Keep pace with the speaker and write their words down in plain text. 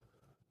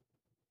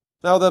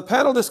Now, the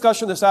panel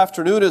discussion this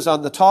afternoon is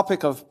on the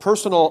topic of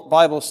personal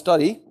Bible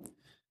study.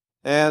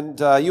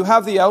 And you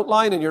have the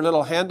outline in your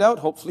little handout.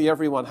 Hopefully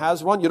everyone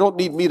has one. You don't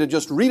need me to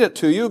just read it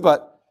to you,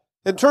 but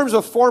in terms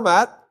of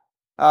format,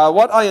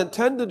 what I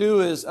intend to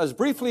do is, as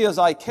briefly as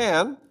I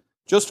can,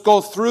 just go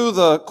through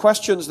the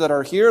questions that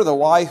are here, the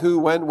why, who,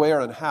 when,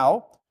 where, and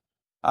how.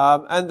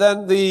 And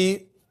then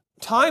the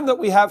time that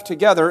we have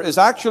together is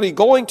actually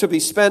going to be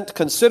spent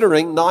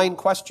considering 9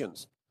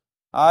 questions.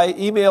 I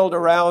emailed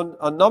around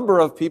a number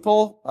of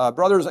people,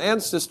 brothers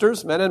and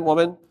sisters, men and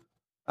women,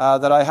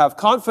 that I have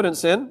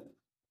confidence in,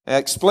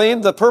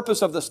 explained the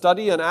purpose of the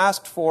study, and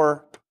asked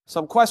for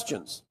some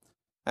questions.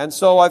 And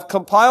so I've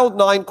compiled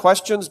 9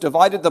 questions,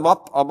 divided them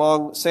up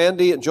among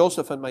Sandy and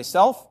Joseph and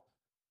myself,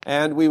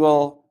 and we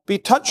will be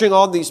touching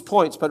on these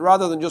points, but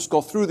rather than just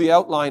go through the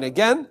outline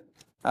again,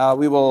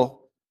 we will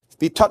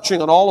be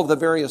touching on all of the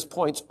various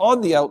points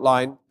on the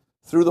outline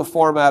through the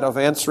format of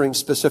answering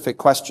specific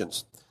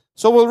questions.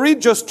 So we'll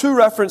read just 2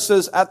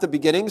 references at the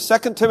beginning,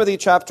 2 Timothy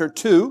chapter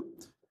 2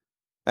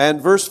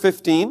 and verse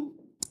 15.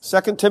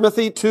 2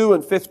 Timothy 2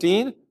 and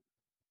 15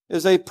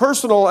 is a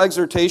personal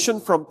exhortation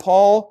from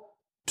Paul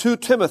to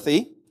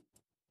Timothy,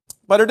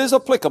 but it is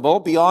applicable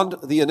beyond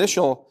the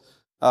initial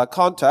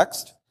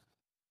context.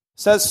 It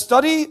says,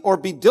 "Study or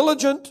be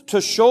diligent to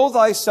show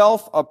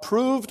thyself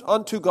approved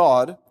unto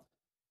God,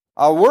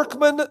 a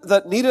workman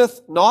that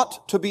needeth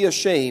not to be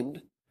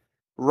ashamed,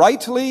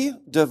 rightly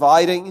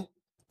dividing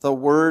the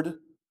word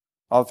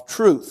of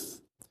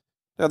truth."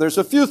 Now, there's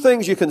a few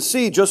things you can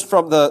see just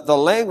from the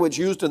language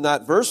used in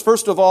that verse.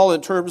 First of all,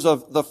 in terms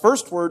of the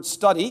first word,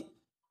 study,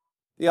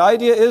 the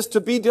idea is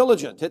to be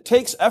diligent. It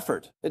takes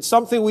effort. It's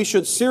something we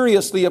should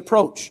seriously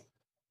approach.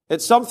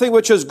 It's something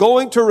which is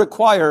going to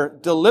require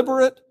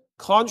deliberate,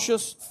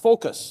 conscious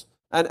focus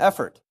and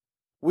effort.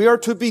 We are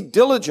to be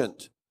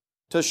diligent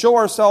to show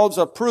ourselves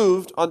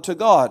approved unto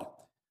God.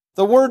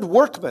 The word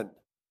workman,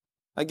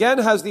 again,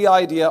 has the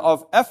idea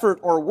of effort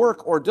or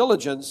work or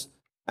diligence,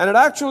 and it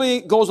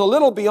actually goes a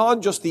little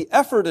beyond just the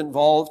effort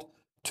involved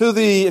to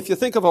if you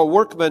think of a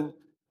workman,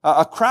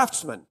 a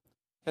craftsman.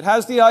 It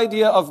has the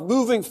idea of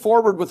moving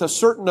forward with a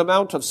certain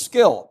amount of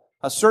skill,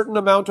 a certain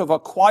amount of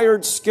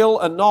acquired skill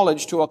and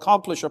knowledge to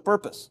accomplish a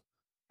purpose.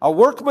 A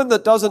workman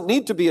that doesn't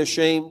need to be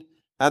ashamed.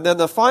 And then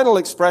the final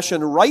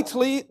expression,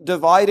 rightly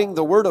dividing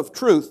the word of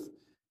truth,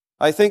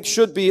 I think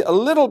should be a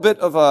little bit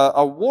of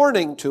a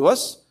warning to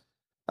us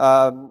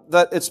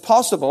that it's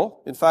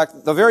possible, in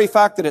fact, the very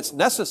fact that it's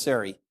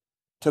necessary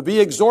to be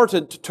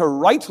exhorted to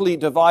rightly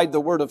divide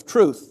the word of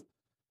truth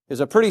is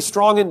a pretty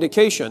strong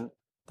indication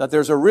that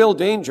there's a real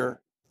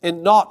danger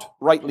in not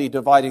rightly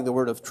dividing the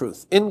word of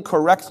truth,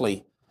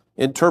 incorrectly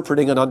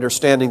interpreting and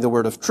understanding the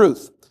word of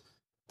truth.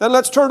 Then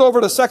let's turn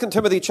over to 2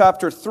 Timothy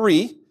chapter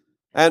 3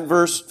 and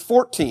verse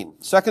 14.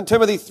 2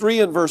 Timothy 3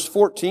 and verse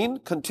 14,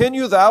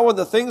 "Continue thou in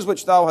the things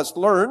which thou hast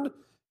learned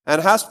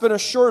and hast been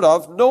assured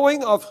of,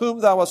 knowing of whom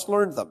thou hast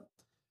learned them.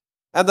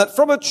 And that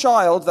from a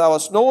child thou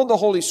hast known the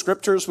holy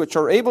scriptures, which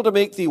are able to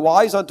make thee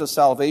wise unto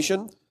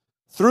salvation,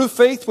 through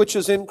faith which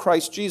is in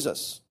Christ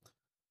Jesus.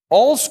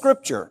 All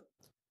scripture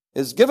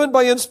is given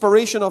by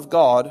inspiration of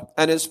God,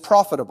 and is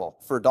profitable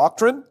for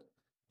doctrine,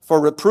 for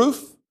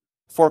reproof,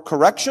 for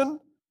correction,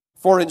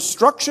 for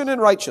instruction in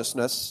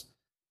righteousness,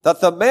 that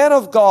the man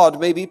of God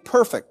may be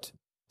perfect,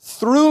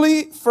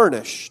 thoroughly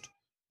furnished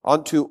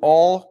unto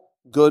all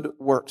good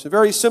works." A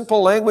very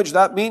simple language.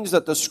 That means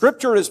that the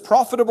scripture is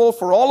profitable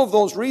for all of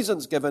those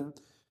reasons given,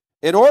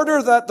 in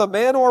order that the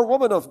man or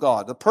woman of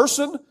God, the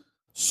person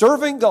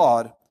serving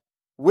God,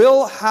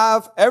 will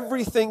have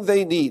everything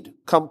they need,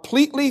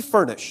 completely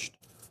furnished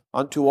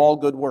unto all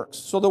good works.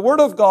 So the Word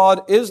of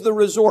God is the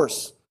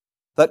resource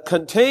that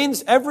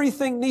contains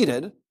everything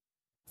needed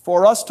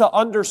for us to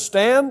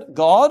understand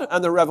God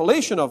and the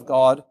revelation of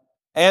God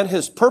and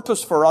His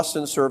purpose for us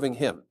in serving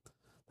Him.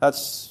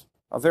 That's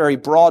a very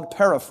broad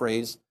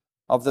paraphrase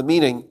of the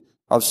meaning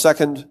of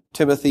 2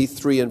 Timothy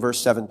 3 and verse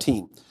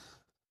 17.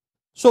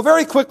 So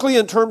very quickly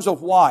in terms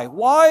of why.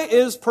 Why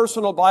is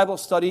personal Bible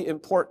study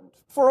important?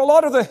 For a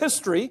lot of the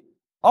history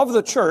of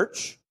the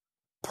church,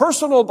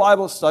 personal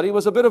Bible study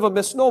was a bit of a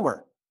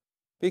misnomer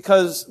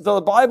because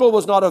the Bible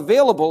was not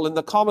available in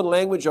the common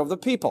language of the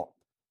people.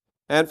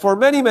 And for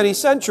many, many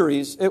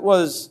centuries, it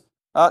was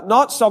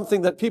not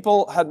something that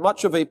people had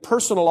much of a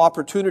personal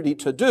opportunity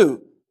to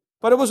do.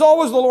 But it was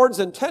always the Lord's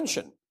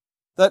intention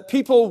that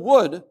people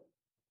would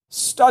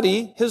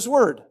study His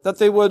Word, that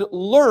they would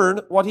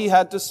learn what He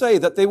had to say,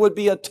 that they would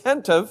be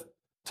attentive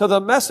to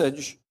the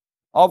message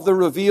of the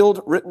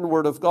revealed written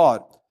Word of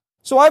God.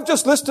 So I've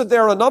just listed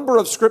there a number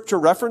of scripture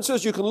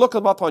references. You can look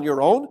them up on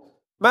your own.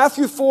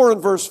 Matthew 4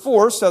 and verse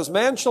 4 says,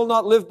 "Man shall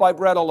not live by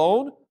bread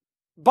alone,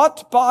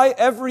 but by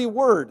every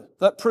word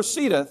that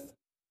proceedeth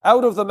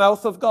out of the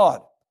mouth of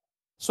God."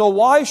 So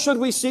why should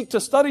we seek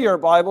to study our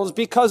Bibles?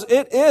 Because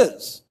it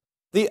is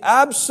the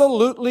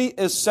absolutely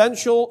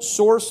essential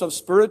source of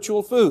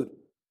spiritual food.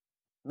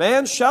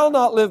 Man shall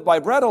not live by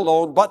bread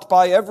alone, but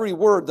by every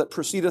word that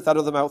proceedeth out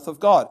of the mouth of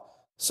God.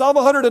 Psalm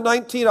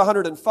 119,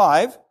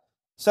 105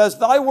 says,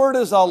 Thy word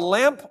is a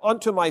lamp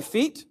unto my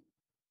feet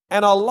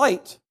and a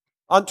light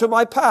unto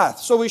my path.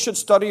 So we should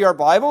study our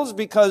Bibles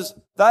because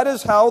that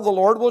is how the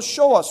Lord will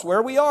show us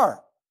where we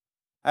are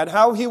and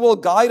how He will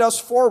guide us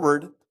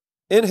forward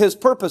in His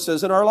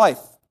purposes in our life.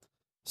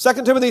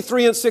 2 Timothy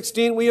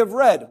 3:16 we have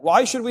read.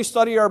 Why should we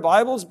study our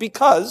Bibles?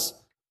 Because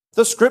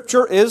the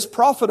Scripture is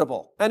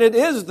profitable, and it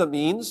is the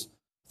means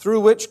through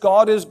which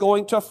God is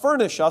going to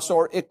furnish us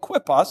or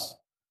equip us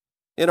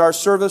in our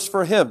service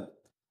for Him.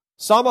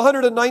 Psalm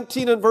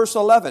 119 and verse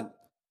 11.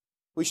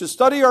 We should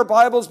study our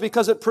Bibles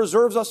because it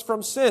preserves us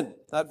from sin.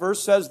 That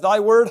verse says, Thy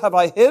word have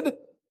I hid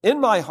in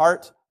my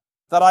heart,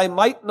 that I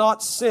might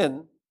not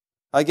sin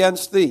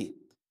against Thee.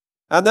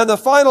 And then the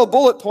final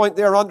bullet point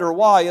there under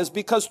why is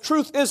because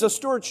truth is a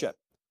stewardship.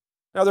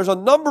 Now there's a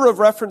number of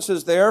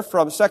references there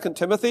from 2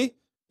 Timothy.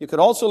 You could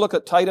also look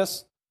at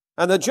Titus.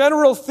 And the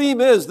general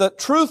theme is that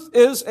truth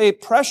is a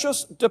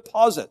precious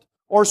deposit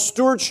or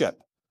stewardship.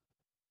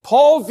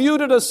 Paul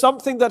viewed it as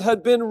something that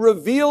had been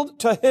revealed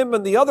to him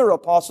and the other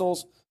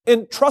apostles,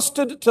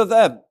 entrusted to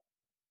them.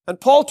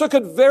 And Paul took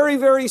it very,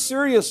 very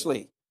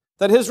seriously,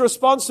 that his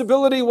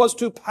responsibility was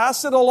to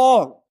pass it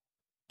along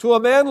to a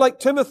man like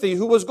Timothy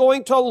who was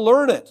going to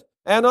learn it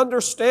and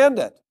understand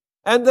it.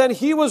 And then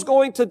he was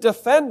going to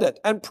defend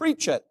it and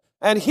preach it.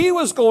 And he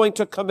was going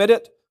to commit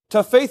it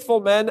to faithful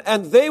men,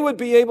 and they would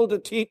be able to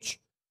teach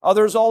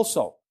others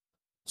also.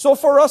 So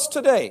for us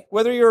today,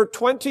 whether you're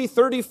 20,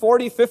 30,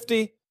 40,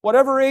 50,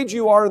 whatever age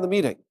you are in the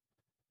meeting,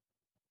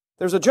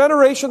 there's a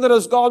generation that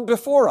has gone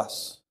before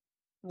us.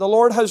 The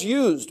Lord has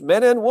used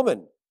men and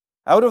women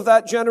out of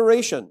that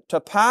generation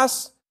to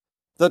pass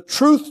the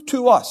truth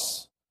to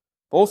us,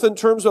 both in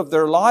terms of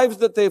their lives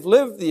that they've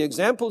lived, the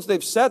examples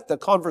they've set, the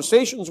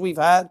conversations we've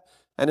had,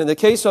 and in the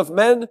case of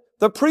men,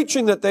 the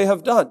preaching that they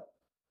have done.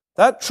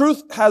 That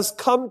truth has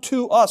come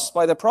to us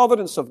by the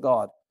providence of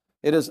God.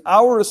 It is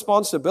our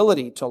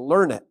responsibility to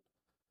learn it,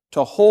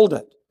 to hold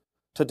it,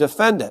 to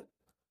defend it,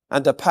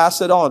 and to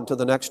pass it on to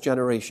the next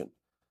generation.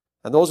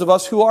 And those of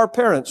us who are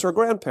parents or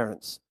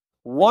grandparents,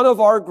 one of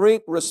our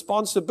great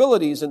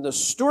responsibilities in the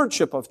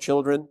stewardship of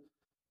children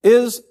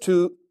is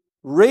to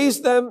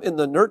raise them in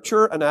the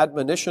nurture and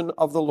admonition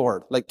of the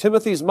Lord. Like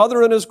Timothy's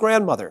mother and his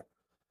grandmother,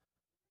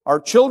 our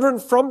children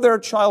from their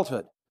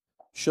childhood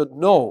should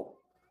know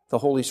the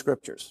Holy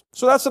Scriptures.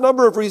 So that's a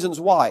number of reasons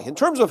why. In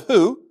terms of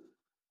who,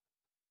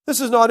 this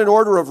is not in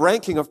order of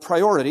ranking of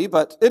priority,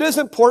 but it is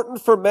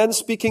important for men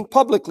speaking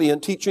publicly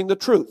and teaching the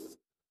truth.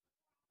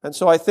 And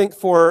so I think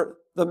for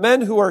the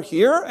men who are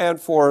here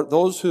and for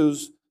those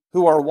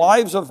who are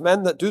wives of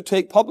men that do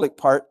take public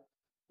part,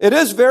 it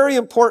is very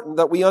important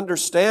that we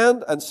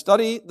understand and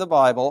study the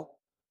Bible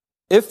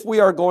if we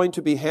are going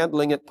to be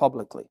handling it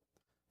publicly.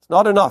 It's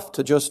not enough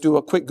to just do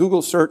a quick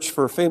Google search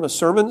for famous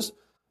sermons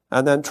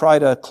and then try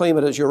to claim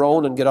it as your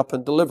own and get up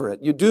and deliver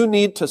it. You do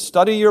need to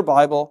study your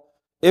Bible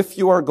if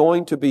you are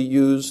going to be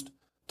used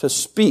to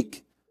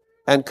speak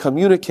and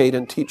communicate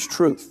and teach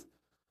truth.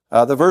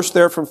 The verse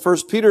there from 1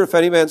 Peter, if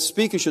any man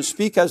speak, he should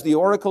speak as the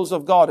oracles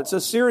of God. It's a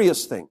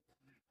serious thing.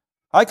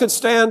 I could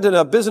stand in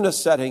a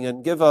business setting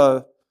and give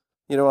a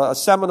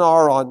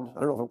seminar on,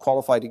 I don't know if I'm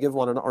qualified to give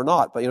one or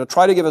not, but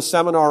try to give a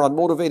seminar on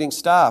motivating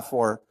staff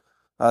or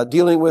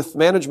dealing with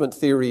management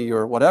theory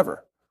or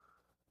whatever.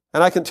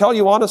 And I can tell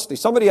you honestly,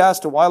 somebody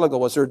asked a while ago,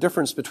 was there a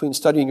difference between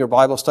studying your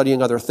Bible,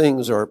 studying other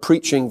things, or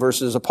preaching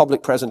versus a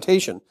public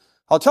presentation?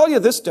 I'll tell you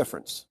this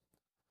difference.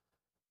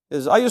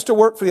 I used to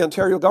work for the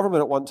Ontario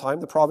government at one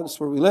time, the province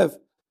where we live,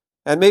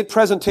 and made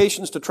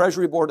presentations to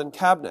Treasury Board and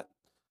Cabinet.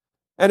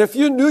 And if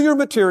you knew your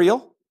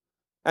material,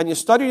 and you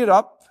studied it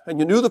up, and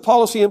you knew the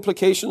policy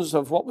implications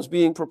of what was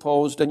being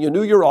proposed, and you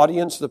knew your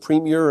audience, the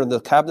Premier and the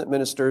Cabinet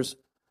Ministers,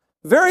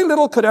 very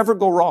little could ever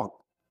go wrong.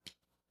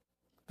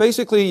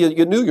 Basically,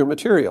 you knew your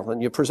material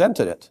and you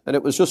presented it. And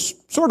it was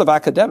just sort of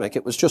academic.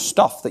 It was just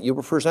stuff that you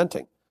were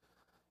presenting.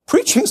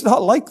 Preaching's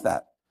not like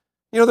that.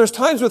 There's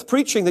times with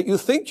preaching that you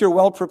think you're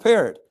well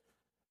prepared.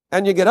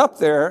 And you get up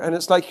there and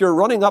it's like you're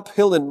running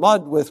uphill in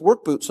mud with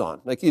work boots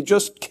on. Like you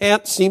just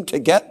can't seem to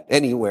get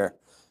anywhere.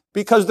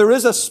 Because there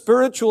is a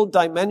spiritual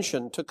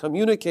dimension to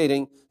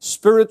communicating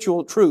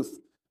spiritual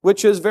truth,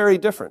 which is very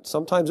different.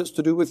 Sometimes it's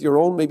to do with your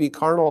own maybe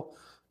carnal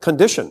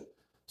condition.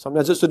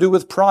 Sometimes it's to do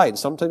with pride.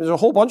 Sometimes there's a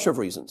whole bunch of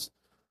reasons.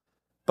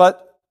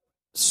 But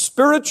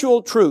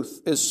spiritual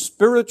truth is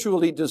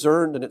spiritually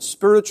discerned and it's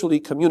spiritually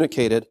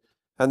communicated.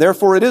 And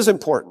therefore it is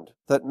important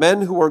that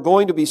men who are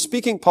going to be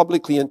speaking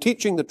publicly and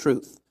teaching the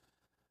truth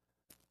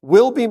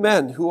will be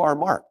men who are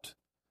marked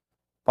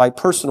by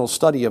personal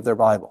study of their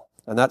Bible.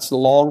 And that's the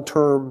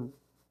long-term,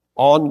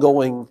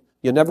 ongoing,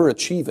 you never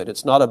achieve it.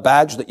 It's not a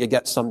badge that you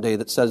get someday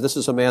that says this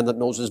is a man that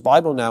knows his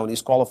Bible now and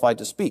he's qualified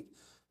to speak.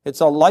 It's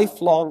a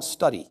lifelong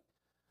study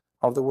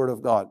of the Word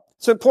of God.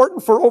 It's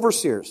important for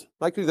overseers.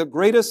 Likely the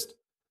greatest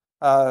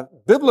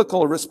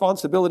biblical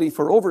responsibility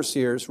for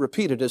overseers,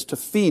 repeated, is to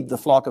feed the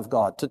flock of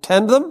God. To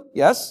tend them,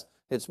 yes,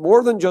 it's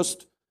more than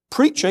just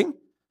preaching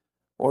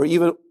or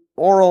even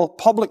oral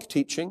public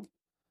teaching,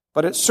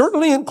 but it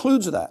certainly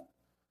includes that.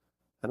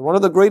 And one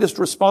of the greatest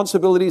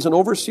responsibilities an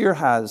overseer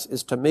has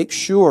is to make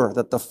sure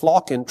that the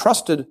flock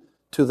entrusted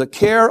to the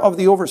care of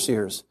the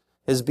overseers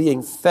is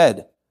being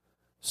fed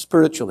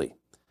spiritually.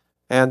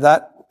 And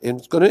that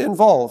is going to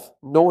involve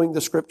knowing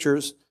the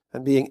Scriptures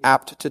and being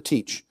apt to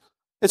teach.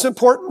 It's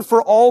important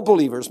for all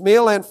believers,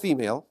 male and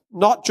female,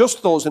 not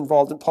just those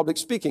involved in public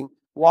speaking.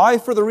 Why?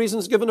 For the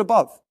reasons given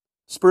above.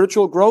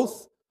 Spiritual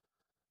growth,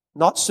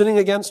 not sinning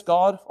against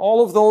God,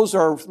 all of those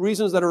are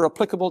reasons that are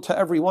applicable to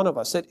every one of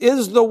us. It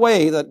is the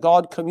way that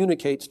God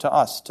communicates to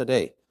us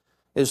today,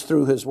 is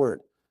through His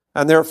Word.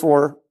 And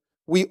therefore,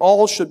 we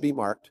all should be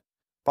marked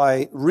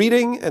by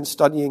reading and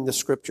studying the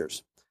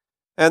Scriptures.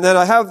 And then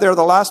I have there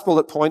the last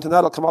bullet point, and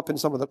that'll come up in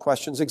some of the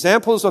questions.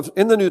 Examples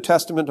in the New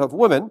Testament of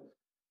women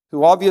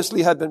who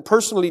obviously had been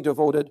personally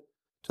devoted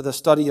to the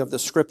study of the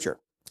Scripture.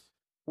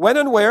 When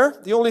and where,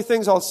 the only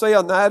things I'll say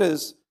on that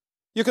is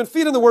you can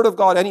feed in the Word of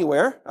God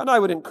anywhere, and I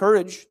would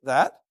encourage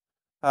that.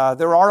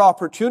 There are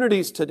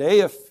opportunities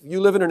today. If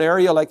you live in an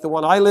area like the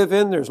one I live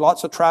in, there's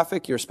lots of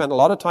traffic, you spend a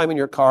lot of time in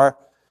your car.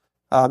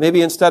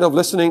 Maybe instead of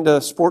listening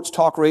to sports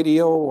talk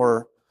radio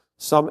or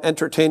some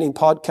entertaining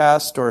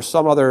podcast or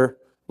some other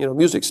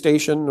music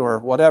station or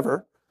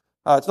whatever,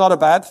 it's not a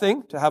bad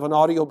thing to have an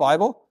audio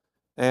Bible.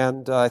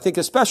 And I think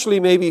especially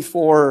maybe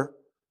for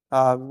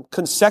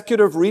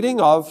consecutive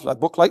reading of a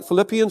book like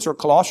Philippians or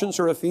Colossians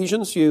or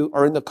Ephesians, you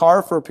are in the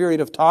car for a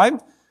period of time,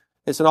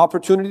 it's an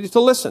opportunity to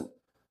listen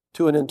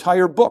to an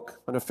entire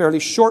book in a fairly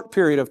short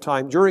period of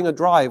time during a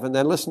drive and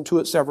then listen to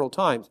it several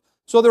times.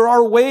 So there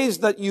are ways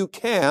that you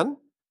can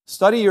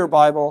study your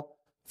Bible,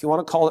 if you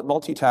want to call it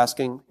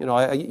multitasking.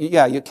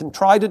 You can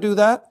try to do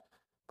that,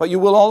 but you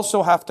will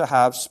also have to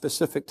have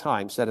specific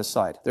time set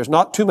aside. There's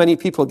not too many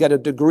people get a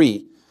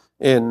degree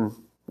in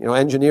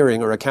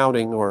engineering or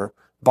accounting or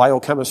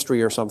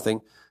biochemistry or something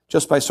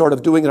just by sort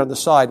of doing it on the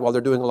side while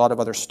they're doing a lot of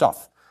other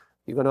stuff.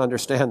 You're going to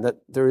understand that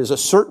there is a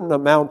certain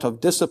amount of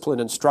discipline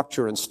and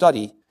structure and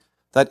study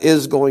that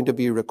is going to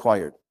be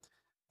required.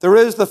 There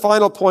is the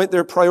final point,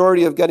 their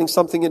priority of getting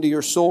something into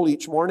your soul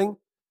each morning.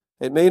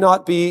 It may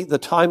not be the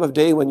time of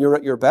day when you're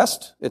at your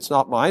best. It's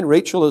not mine.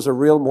 Rachel is a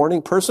real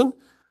morning person,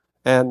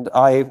 and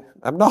I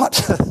am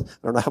not. I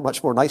don't know how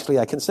much more nicely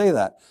I can say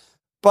that.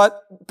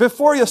 But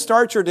before you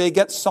start your day,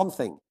 get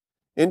something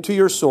into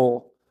your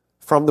soul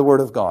from the Word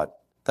of God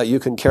that you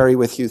can carry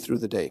with you through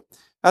the day.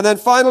 And then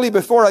finally,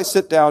 before I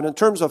sit down, in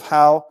terms of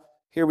how,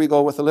 here we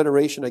go with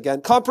alliteration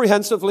again,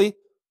 comprehensively,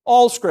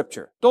 all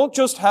Scripture. Don't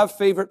just have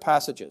favorite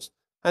passages.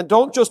 And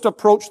don't just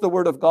approach the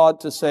Word of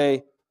God to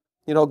say,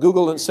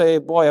 Google and say,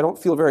 boy, I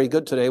don't feel very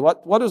good today.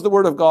 What does the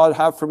Word of God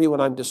have for me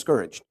when I'm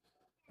discouraged?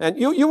 And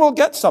you will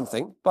get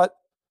something, but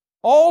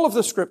all of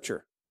the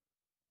Scripture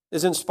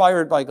is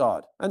inspired by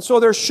God. And so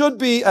there should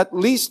be, at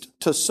least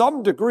to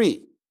some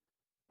degree,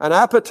 an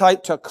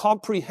appetite to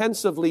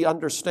comprehensively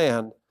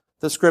understand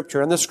the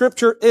Scripture. And the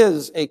Scripture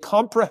is a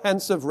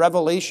comprehensive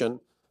revelation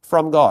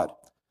from God.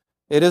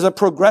 It is a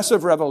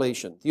progressive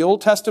revelation. The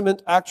Old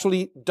Testament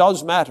actually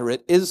does matter.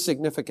 It is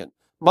significant.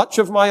 Much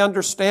of my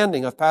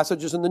understanding of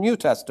passages in the New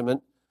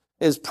Testament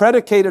is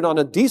predicated on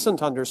a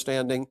decent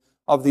understanding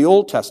of the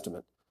Old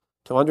Testament,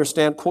 to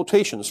understand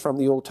quotations from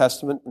the Old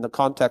Testament in the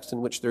context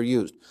in which they're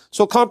used.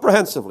 So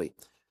comprehensively.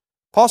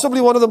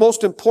 Possibly one of the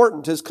most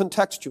important is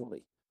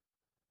contextually.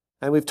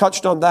 And we've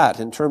touched on that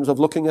in terms of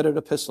looking at an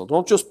epistle.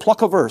 Don't just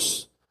pluck a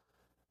verse,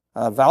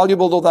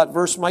 valuable though that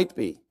verse might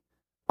be.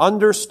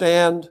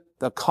 Understand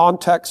the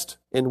context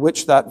in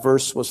which that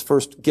verse was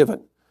first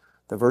given.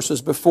 The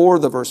verses before,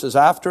 the verses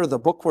after, the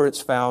book where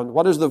it's found.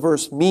 What does the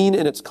verse mean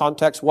in its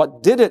context?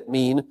 What did it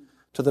mean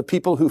to the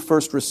people who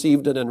first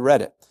received it and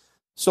read it?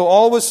 So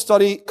always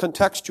study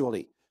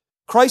contextually.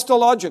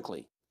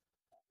 Christologically.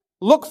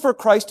 Look for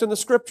Christ in the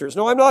Scriptures.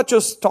 No, I'm not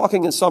just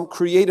talking in some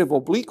creative,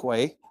 oblique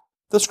way.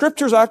 The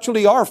Scriptures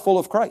actually are full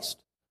of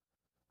Christ.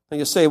 And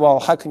you say, well,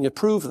 how can you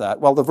prove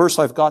that? Well, the verse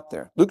I've got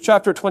there. Luke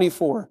chapter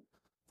 24.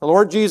 The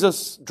Lord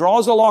Jesus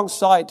draws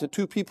alongside to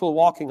two people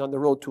walking on the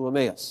road to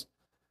Emmaus.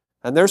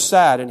 And they're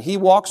sad, and He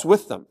walks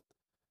with them.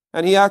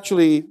 And He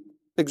actually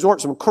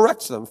exhorts them,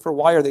 corrects them for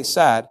why are they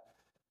sad.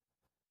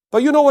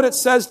 But you know what it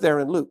says there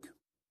in Luke?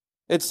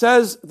 It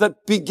says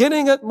that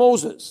beginning at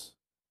Moses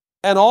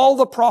and all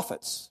the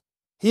prophets,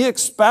 He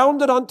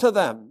expounded unto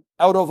them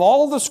out of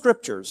all the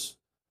Scriptures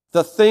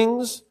the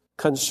things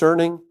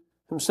concerning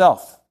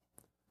Himself.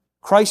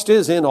 Christ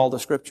is in all the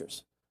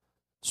Scriptures.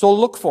 So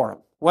look for Him.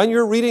 When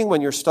you're reading,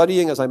 when you're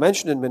studying, as I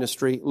mentioned in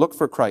ministry, look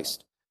for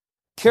Christ.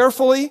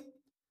 Carefully,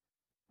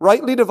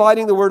 rightly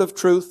dividing the word of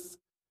truth.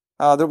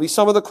 There'll be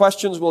some of the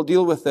questions we'll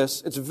deal with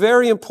this. It's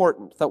very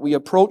important that we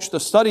approach the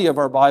study of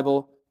our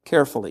Bible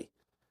carefully.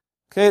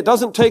 Okay, it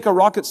doesn't take a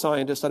rocket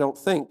scientist, I don't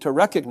think, to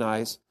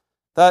recognize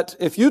that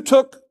if you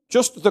took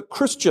just the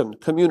Christian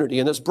community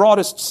in its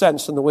broadest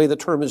sense in the way the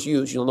term is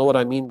used, you'll know what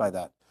I mean by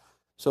that.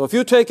 So if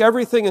you take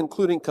everything,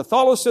 including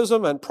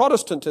Catholicism and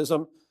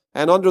Protestantism,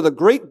 and under the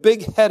great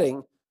big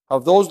heading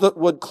of those that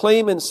would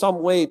claim in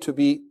some way to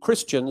be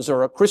Christians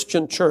or a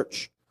Christian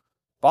church,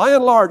 by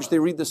and large, they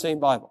read the same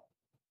Bible.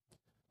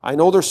 I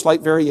know there's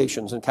slight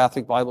variations in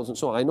Catholic Bibles and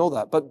so on. I know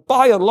that. But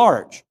by and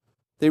large,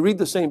 they read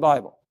the same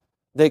Bible.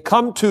 They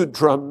come to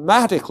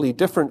dramatically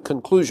different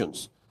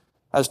conclusions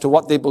as to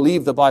what they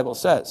believe the Bible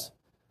says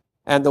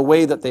and the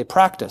way that they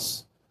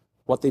practice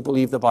what they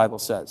believe the Bible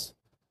says.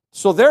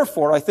 So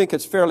therefore, I think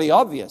it's fairly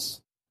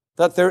obvious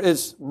that there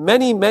is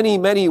many, many,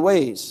 many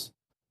ways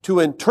to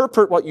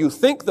interpret what you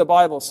think the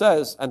Bible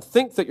says and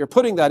think that you're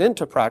putting that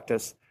into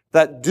practice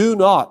that do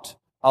not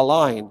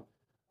align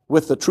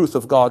with the truth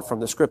of God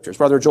from the Scriptures.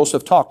 Brother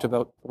Joseph talked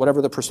about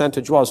whatever the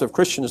percentage was of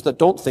Christians that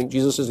don't think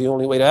Jesus is the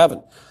only way to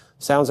heaven.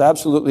 Sounds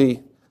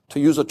absolutely, to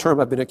use a term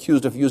I've been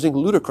accused of using,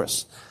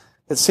 ludicrous.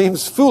 It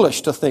seems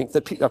foolish to think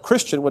that a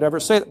Christian would ever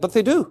say that, but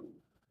they do,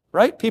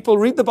 right? People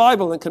read the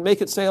Bible and can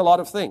make it say a lot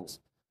of things.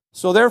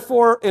 So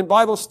therefore, in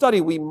Bible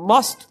study, we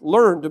must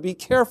learn to be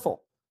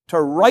careful, to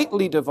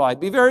rightly divide,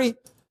 be very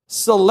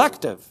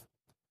selective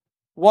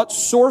what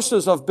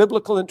sources of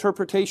biblical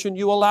interpretation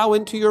you allow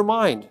into your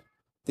mind.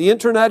 The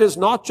internet is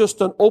not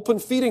just an open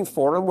feeding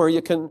forum where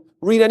you can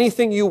read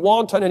anything you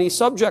want on any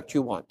subject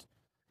you want.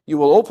 You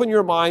will open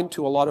your mind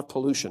to a lot of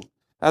pollution.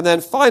 And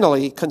then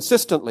finally,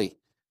 consistently,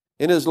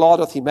 in his law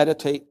doth he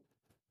meditate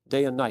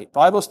day and night.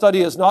 Bible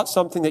study is not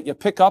something that you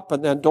pick up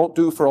and then don't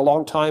do for a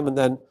long time and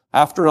then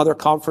after another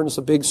conference,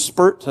 a big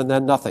spurt and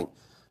then nothing.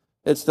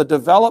 It's the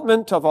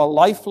development of a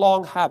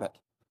lifelong habit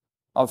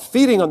of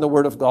feeding on the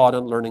Word of God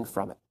and learning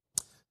from it.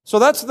 So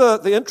that's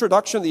the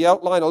introduction, the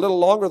outline, a little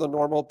longer than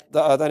normal,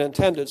 than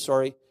intended,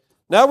 sorry.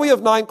 Now we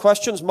have 9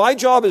 questions. My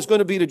job is going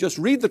to be to just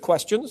read the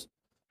questions.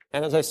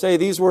 And as I say,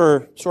 these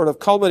were sort of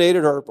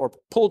culminated or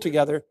pulled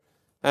together.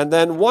 And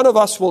then one of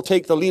us will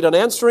take the lead on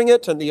answering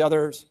it and the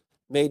others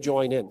may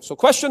join in. So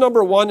question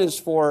number 1 is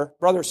for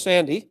Brother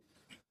Sandy.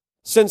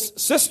 Since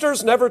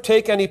sisters never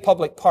take any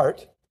public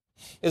part,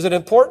 is it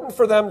important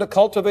for them to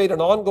cultivate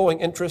an ongoing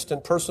interest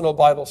in personal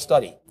Bible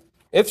study?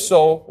 If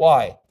so,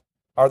 why?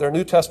 Are there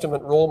New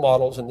Testament role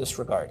models in this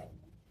regard?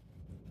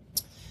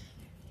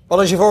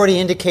 Well, as you've already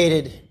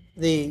indicated,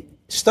 the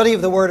study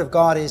of the Word of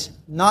God is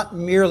not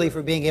merely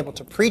for being able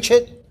to preach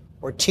it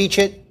or teach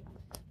it,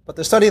 but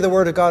the study of the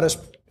Word of God is,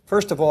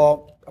 first of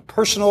all, a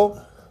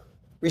personal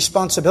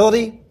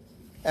responsibility,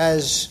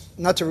 as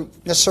not to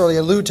necessarily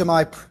allude to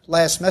my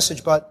last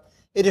message, but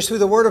it is through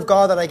the Word of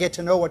God that I get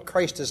to know what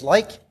Christ is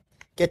like,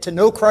 get to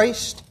know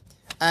Christ,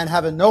 and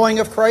have a knowing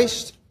of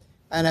Christ,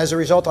 and as a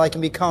result I can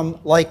become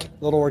like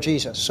the Lord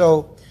Jesus.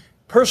 So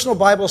personal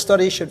Bible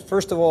study should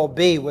first of all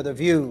be with a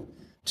view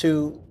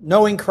to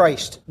knowing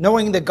Christ,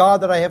 knowing the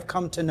God that I have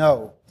come to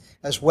know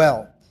as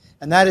well.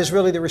 And that is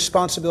really the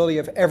responsibility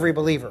of every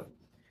believer.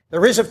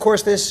 There is, of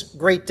course, this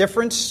great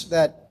difference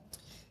that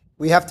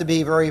we have to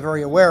be very,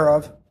 very aware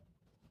of.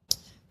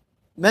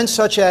 Men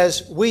such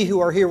as we who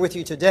are here with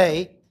you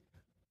today,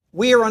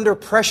 we are under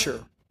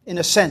pressure, in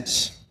a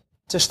sense,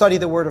 to study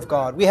the Word of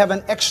God. We have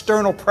an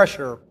external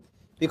pressure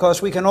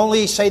because we can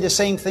only say the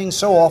same things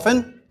so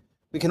often.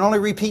 We can only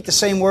repeat the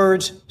same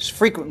words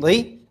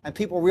frequently, and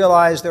people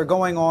realize they're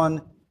going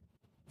on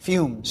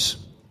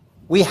fumes.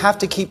 We have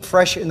to keep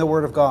fresh in the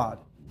Word of God.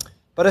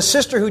 But a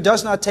sister who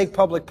does not take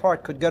public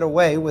part could get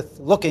away with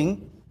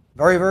looking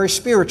very, very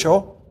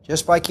spiritual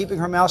just by keeping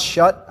her mouth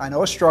shut. I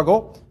know a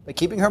struggle, but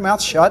keeping her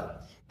mouth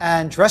shut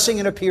and dressing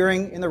and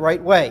appearing in the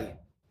right way.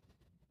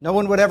 No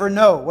one would ever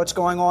know what's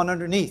going on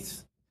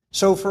underneath.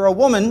 So for a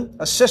woman,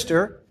 a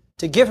sister,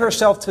 to give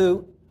herself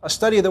to a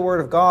study of the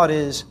Word of God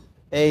is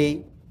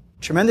a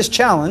tremendous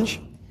challenge.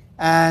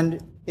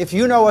 And if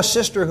you know a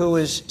sister who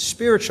is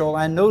spiritual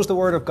and knows the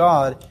Word of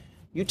God,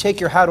 you take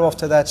your hat off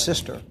to that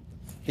sister,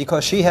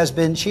 because she has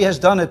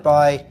done it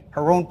by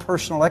her own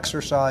personal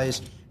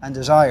exercise and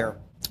desire.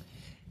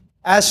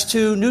 As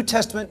to New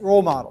Testament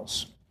role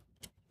models,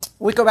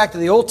 we go back to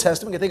the Old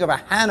Testament. We can think of a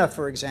Hannah,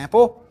 for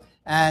example,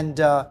 and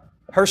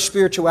her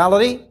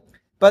spirituality.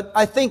 But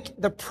I think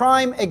the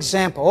prime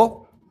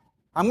example,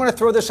 I'm going to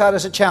throw this out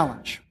as a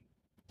challenge.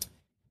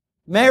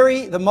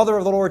 Mary, the mother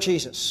of the Lord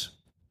Jesus,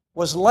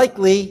 was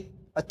likely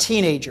a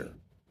teenager.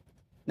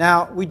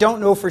 Now, we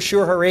don't know for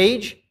sure her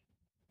age.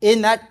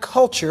 In that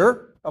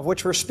culture of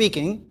which we're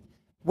speaking,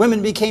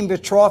 women became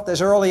betrothed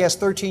as early as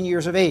 13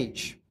 years of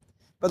age.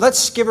 But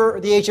let's give her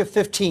the age of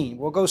 15.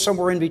 We'll go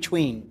somewhere in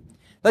between.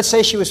 Let's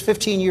say she was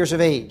 15 years of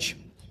age.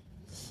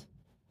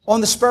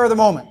 On the spur of the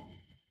moment,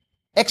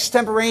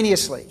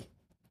 extemporaneously,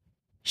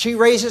 she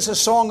raises a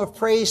song of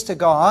praise to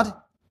God,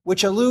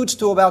 which alludes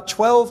to about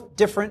 12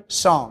 different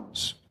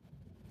psalms.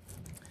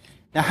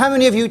 Now, how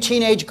many of you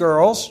teenage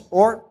girls,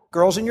 or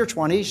girls in your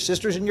 20s,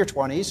 sisters in your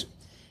 20s,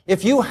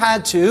 if you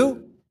had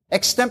to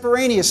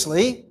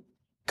extemporaneously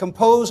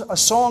compose a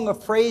song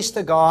of praise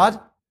to God,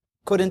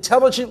 could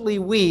intelligently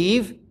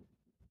weave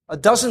a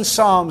dozen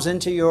psalms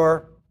into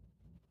your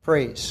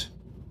praise?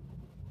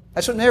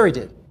 That's what Mary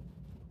did.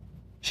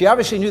 She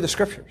obviously knew the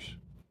Scriptures.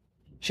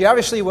 She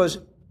obviously was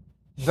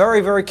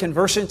very, very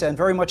conversant and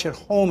very much at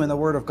home in the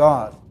Word of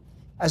God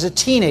as a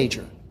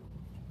teenager.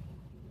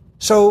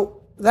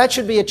 So that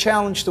should be a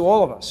challenge to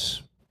all of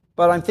us.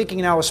 But I'm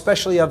thinking now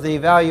especially of the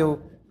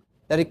value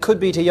that it could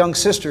be to young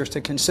sisters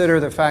to consider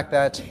the fact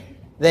that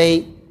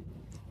they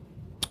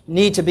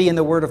need to be in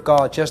the Word of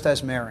God, just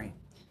as Mary.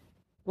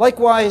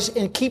 Likewise,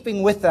 in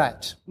keeping with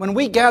that, when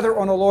we gather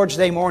on a Lord's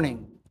Day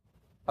morning,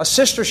 a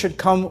sister should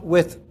come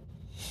with,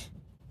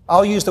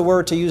 I'll use the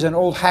word to use an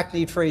old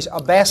hackneyed phrase,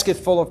 a basket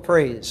full of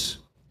praise.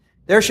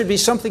 There should be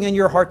something in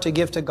your heart to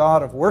give to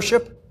God of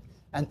worship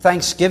and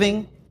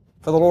thanksgiving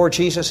for the Lord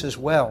Jesus as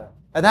well.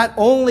 And that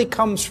only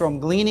comes from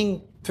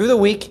gleaning through the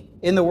week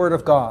in the Word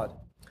of God.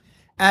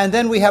 And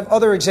then we have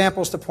other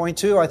examples to point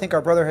to. I think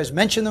our brother has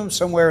mentioned them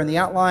somewhere in the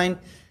outline.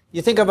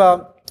 You think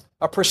about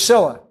a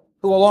Priscilla,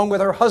 who along with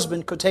her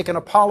husband could take an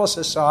Apollos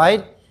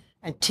aside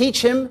and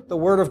teach him the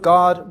Word of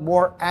God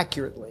more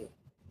accurately.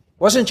 It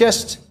wasn't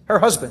just her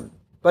husband,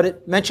 but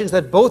it mentions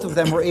that both of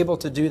them were able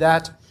to do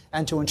that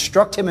and to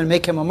instruct him and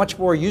make him a much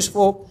more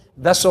useful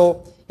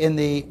vessel in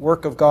the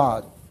work of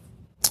God.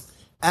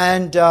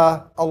 And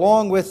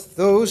along with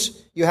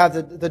those, you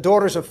have the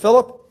daughters of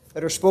Philip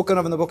that are spoken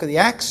of in the book of the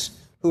Acts,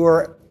 who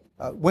are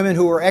women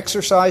who were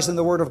exercised in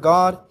the Word of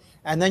God.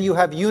 And then you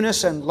have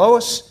Eunice and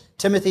Lois,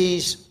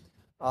 Timothy's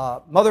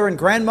mother and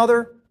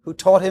grandmother, who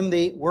taught him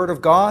the Word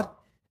of God.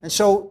 And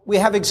so we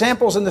have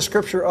examples in the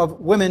Scripture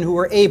of women who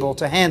were able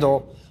to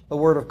handle the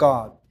Word of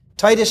God.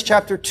 Titus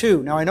chapter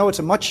 2. Now I know it's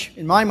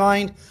in my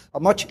mind, a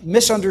much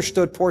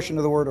misunderstood portion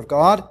of the Word of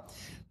God,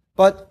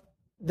 but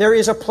there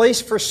is a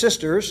place for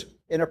sisters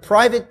in a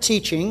private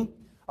teaching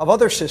of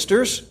other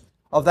sisters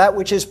of that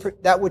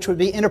which would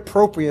be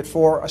inappropriate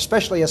for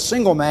especially a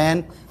single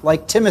man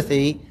like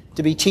Timothy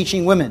to be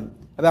teaching women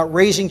about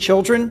raising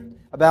children,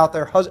 about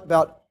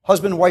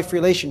husband-wife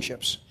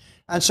relationships.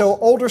 And so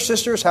older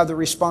sisters have the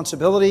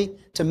responsibility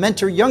to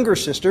mentor younger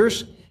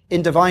sisters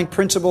in divine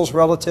principles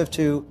relative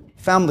to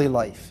family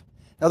life.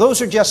 Now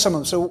those are just some of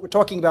them. So we're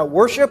talking about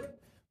worship,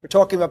 we're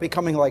talking about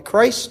becoming like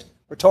Christ,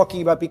 we're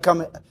talking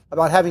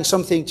about having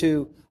something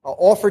to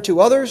offer to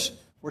others,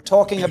 we're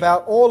talking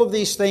about all of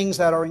these things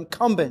that are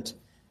incumbent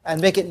and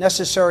make it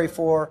necessary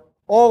for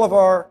all of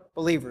our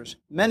believers,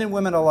 men and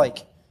women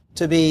alike,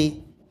 to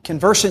be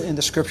conversant in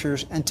the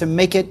Scriptures and to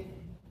make it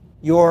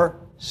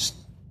your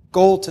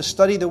goal to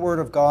study the Word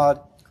of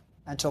God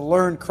and to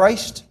learn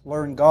Christ,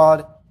 learn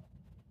God,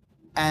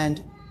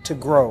 and to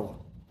grow.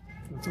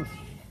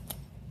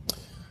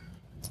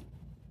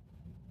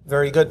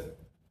 Very good.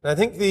 And I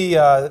think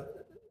the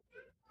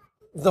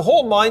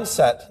whole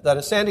mindset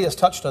that Sandy has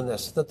touched on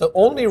this, that the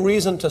only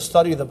reason to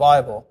study the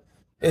Bible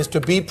is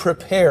to be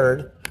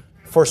prepared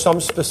for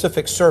some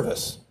specific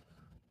service,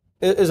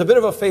 is a bit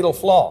of a fatal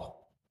flaw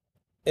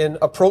in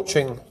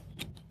approaching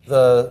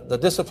the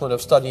discipline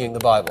of studying the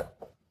Bible.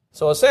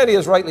 So as Sandy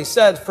has rightly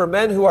said, for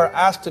men who are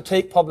asked to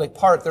take public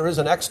part, there is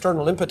an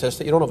external impetus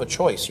that you don't have a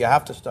choice. You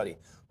have to study.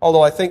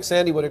 Although I think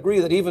Sandy would agree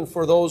that even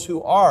for those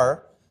who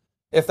are,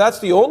 if that's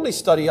the only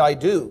study I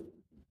do,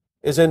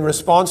 is in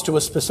response to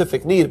a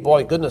specific need,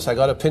 boy, goodness, I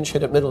got a pinch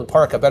hit at Midland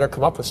Park, I better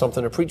come up with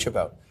something to preach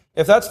about.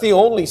 If that's the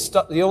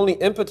only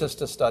impetus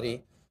to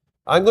study,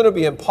 I'm going to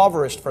be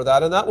impoverished for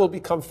that, and that will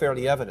become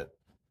fairly evident.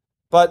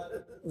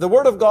 But the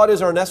Word of God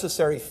is our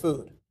necessary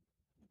food.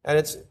 And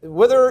it's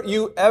whether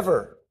you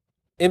ever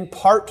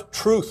impart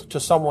truth to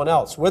someone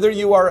else, whether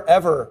you are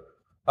ever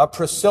a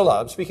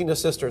Priscilla, I'm speaking to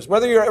sisters,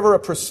 whether you're ever a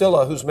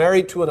Priscilla who's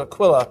married to an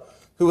Aquila,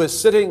 who is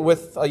sitting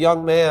with a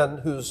young man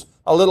who's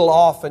a little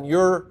off and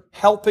you're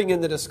helping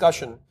in the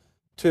discussion,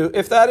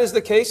 if that is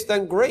the case,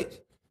 then great.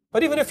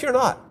 But even if you're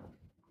not,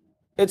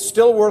 it's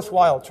still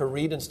worthwhile to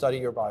read and study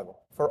your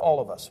Bible for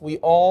all of us. We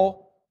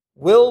all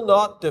will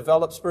not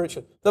develop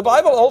spiritually. The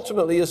Bible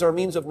ultimately is our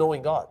means of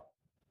knowing God.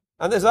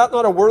 And is that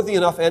not a worthy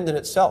enough end in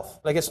itself?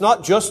 Like, it's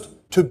not just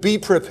to be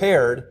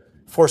prepared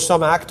for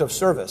some act of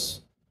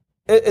service.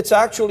 It's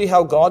actually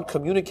how God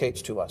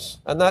communicates to us.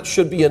 And that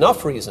should be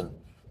enough reason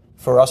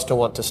for us to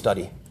want to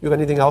study. You have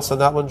anything else on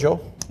that one,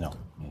 Joe? No.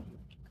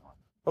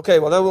 Okay,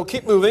 well then we'll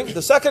keep moving.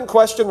 The second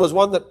question was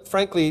one that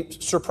frankly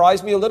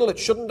surprised me a little. It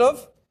shouldn't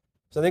have.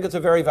 So I think it's a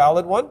very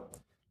valid one.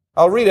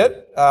 I'll read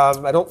it.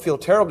 I don't feel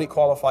terribly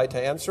qualified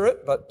to answer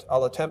it, but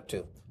I'll attempt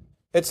to.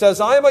 It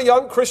says, I am a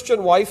young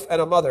Christian wife and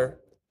a mother,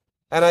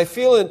 and I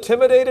feel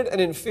intimidated and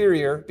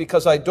inferior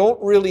because I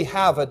don't really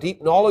have a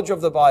deep knowledge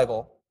of the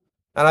Bible,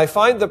 and I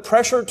find the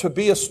pressure to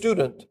be a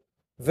student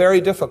very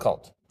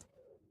difficult.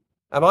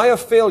 Am I a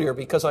failure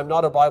because I'm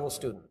not a Bible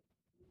student?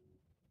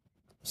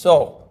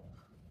 So,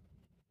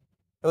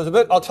 it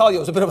was I'll tell you, it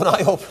was a bit of an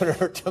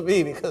eye-opener to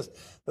me because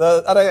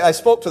I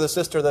spoke to the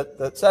sister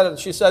that said it, and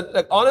she said,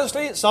 like,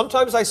 honestly,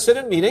 sometimes I sit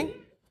in meeting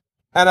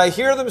and I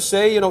hear them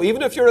say,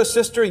 even if you're a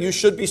sister, you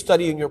should be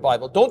studying your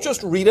Bible. Don't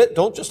just read it.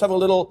 Don't just have a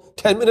little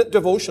 10-minute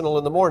devotional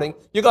in the morning.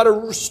 You got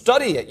to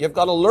study it. You've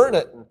got to learn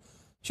it. And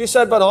she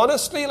said, but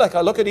honestly, like, I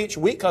look at each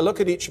week, I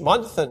look at each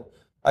month, and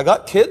I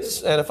got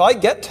kids, and if I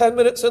get 10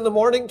 minutes in the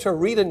morning to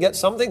read and get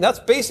something, that's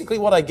basically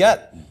what I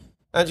get.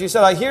 And she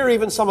said, I hear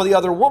even some of the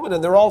other women,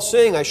 and they're all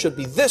saying, I should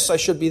be this, I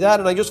should be that,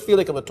 and I just feel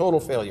like I'm a total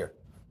failure.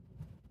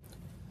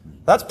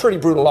 That's pretty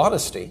brutal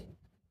honesty.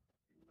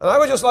 And I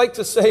would just like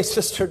to say,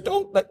 sister,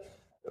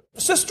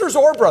 sisters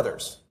or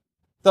brothers,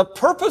 the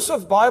purpose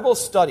of Bible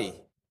study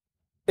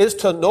is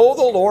to know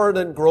the Lord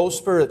and grow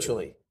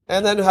spiritually.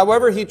 And then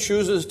however he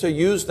chooses to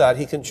use that,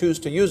 he can choose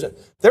to use it.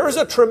 There is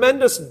a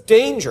tremendous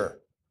danger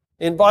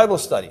in Bible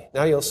study.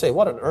 Now you'll say,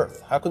 what on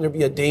earth? How can there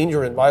be a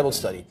danger in Bible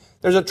study?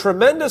 There's a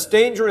tremendous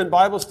danger in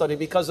Bible study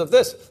because of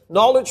this.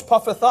 Knowledge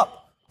puffeth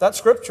up. That's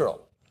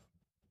scriptural.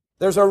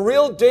 There's a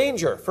real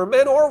danger for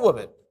men or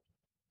women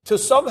to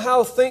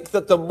somehow think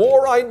that the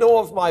more I know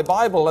of my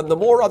Bible and the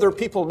more other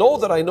people know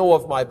that I know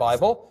of my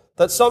Bible,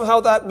 that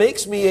somehow that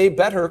makes me a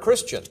better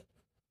Christian.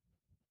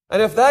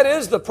 And if that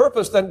is the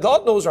purpose, then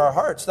God knows our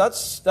hearts.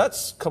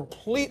 That's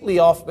completely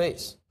off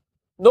base.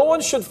 No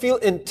one should feel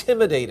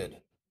intimidated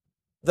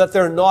that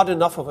they're not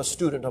enough of a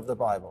student of the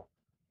Bible.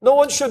 No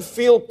one should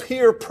feel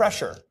peer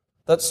pressure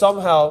that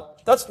somehow,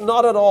 that's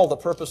not at all the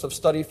purpose of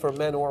study for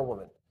men or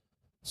women.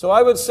 So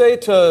I would say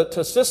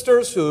to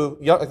sisters who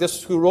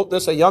wrote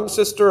this, a young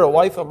sister, a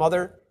wife, a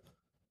mother,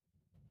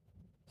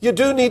 you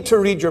do need to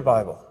read your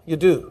Bible. You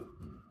do.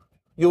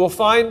 You will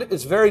find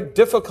it's very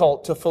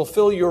difficult to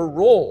fulfill your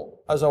role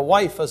as a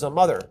wife, as a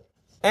mother,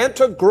 and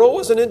to grow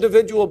as an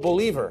individual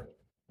believer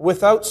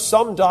without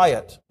some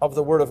diet of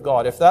the Word of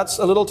God. If that's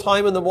a little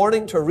time in the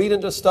morning to read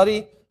and to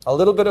study, a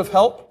little bit of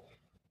help,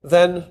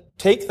 then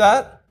take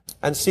that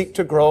and seek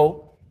to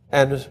grow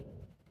and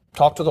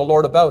talk to the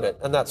Lord about it,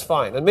 and that's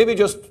fine. And maybe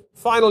just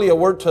finally a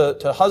word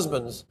to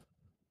husbands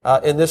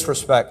in this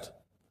respect.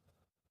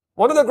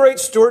 One of the great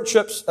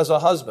stewardships as a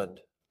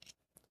husband,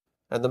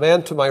 and the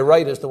man to my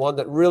right is the one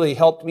that really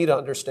helped me to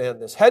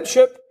understand this.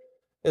 Headship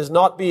is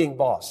not being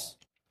boss.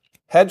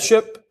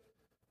 Headship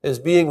is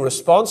being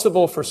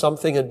responsible for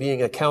something and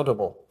being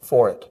accountable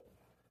for it.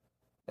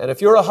 And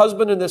if you're a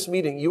husband in this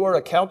meeting, you are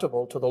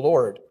accountable to the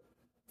Lord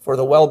for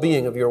the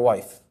well-being of your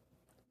wife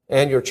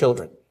and your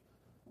children.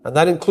 And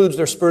that includes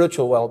their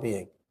spiritual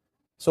well-being.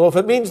 So if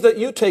it means that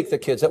you take the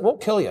kids, it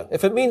won't kill you.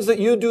 If it means that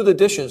you do the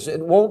dishes,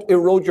 it won't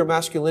erode your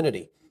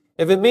masculinity.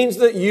 If it means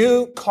that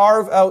you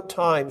carve out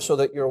time so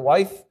that your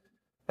wife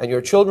and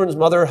your children's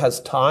mother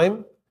has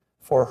time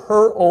for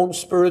her own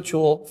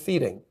spiritual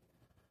feeding,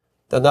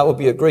 then that would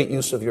be a great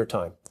use of your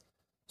time.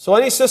 So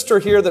any sister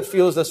here that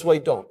feels this way,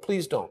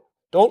 please don't.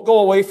 Don't go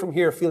away from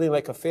here feeling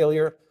like a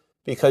failure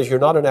because you're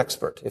not an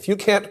expert. If you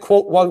can't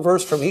quote one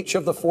verse from each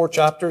of the 4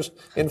 chapters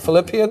in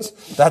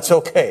Philippians, that's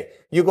okay.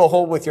 You go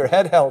home with your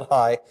head held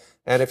high,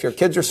 and if your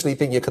kids are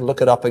sleeping, you can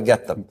look it up and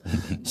get them.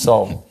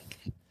 So,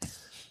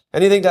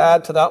 anything to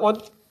add to that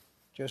one?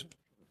 Joseph?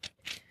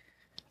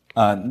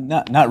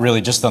 Not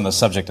really, just on the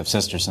subject of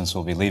sisters, since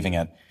we'll be leaving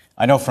it.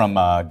 I know from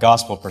a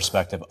gospel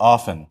perspective,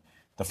 often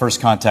the first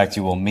contact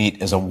you will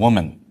meet is a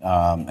woman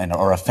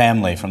or a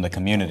family from the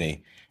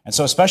community. And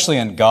so especially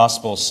in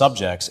gospel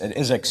subjects, it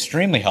is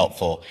extremely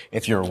helpful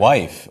if your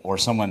wife or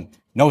someone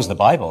knows the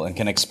Bible and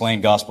can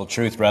explain gospel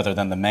truth rather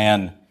than the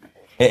man.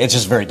 It's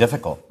just very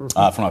difficult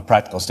from a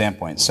practical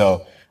standpoint.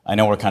 So I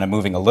know we're kind of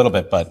moving a little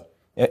bit, but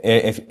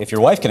if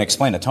your wife can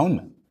explain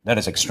atonement, that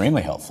is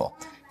extremely helpful.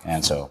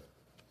 And so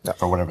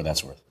for whatever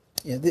that's worth.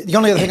 Yeah, the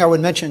only other thing I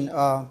would mention,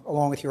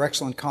 along with your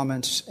excellent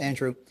comments,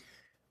 Andrew,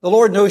 the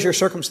Lord knows your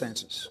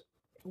circumstances.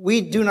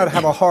 We do not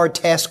have a hard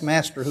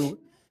taskmaster who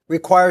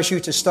requires you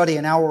to study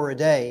an hour a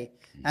day,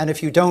 and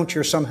if you don't,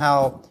 you're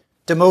somehow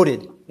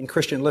demoted in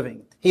Christian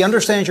living. He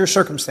understands your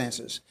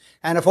circumstances,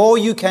 and if all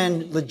you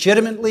can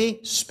legitimately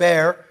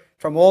spare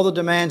from all the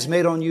demands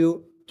made on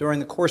you during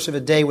the course of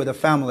a day with a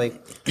family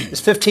is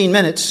 15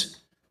 minutes,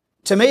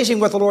 it's amazing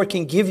what the Lord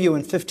can give you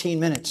in 15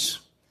 minutes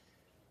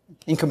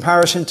in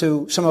comparison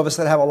to some of us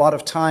that have a lot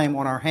of time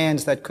on our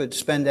hands that could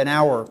spend an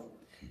hour.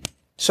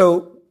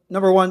 So,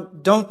 number one,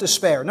 don't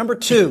despair. Number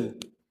two,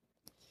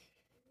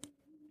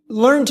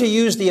 learn to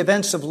use the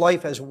events of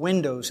life as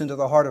windows into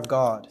the heart of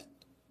God.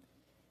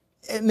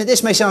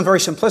 This may sound very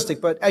simplistic,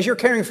 but as you're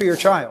caring for your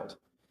child,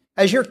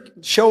 as you're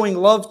showing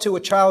love to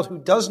a child who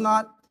does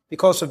not,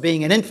 because of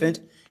being an infant,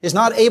 is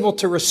not able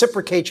to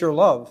reciprocate your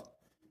love,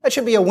 that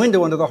should be a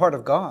window into the heart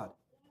of God,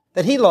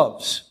 that He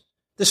loves,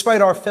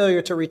 despite our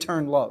failure to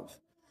return love.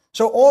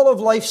 So all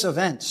of life's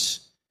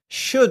events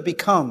should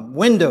become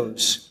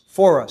windows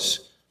for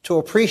us to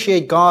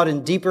appreciate God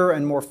in deeper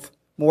and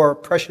more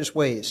precious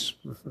ways.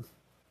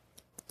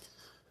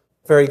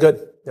 Very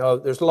good.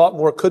 There's a lot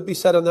more could be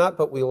said on that,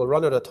 but we will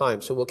run out of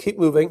time. So we'll keep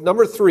moving.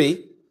 Number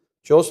 3,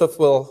 Joseph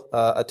will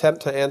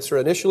attempt to answer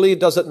initially.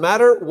 Does it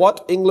matter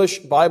what English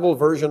Bible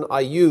version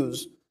I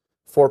use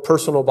for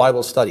personal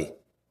Bible study?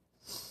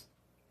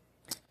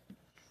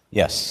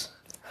 Yes.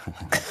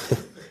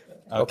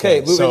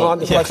 Okay, moving on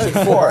to question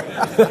 4.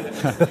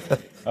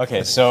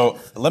 Okay, so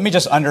let me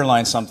just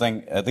underline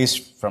something, at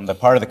least from the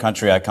part of the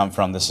country I come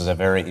from. This is a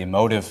very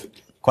emotive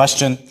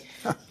question.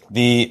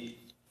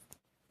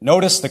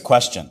 Notice the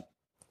question,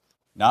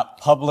 not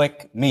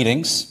public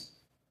meetings,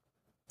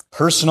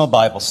 personal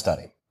Bible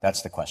study.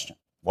 That's the question.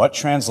 What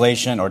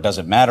translation, or does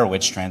it matter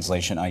which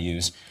translation I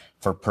use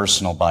for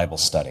personal Bible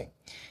study?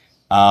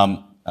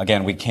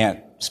 Again, we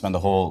can't spend the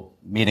whole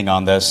meeting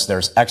on this.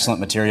 There's excellent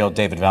material.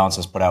 David Valance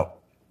has put out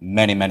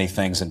many, many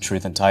things in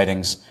Truth and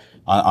Tidings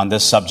on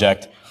this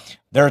subject.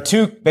 There are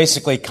 2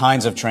 basically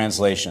kinds of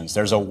translations.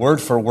 There's a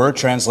word-for-word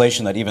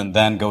translation that even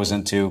then goes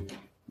into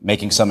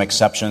making some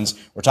exceptions.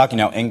 We're talking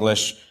now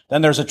English.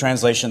 Then there's a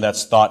translation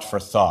that's thought for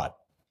thought.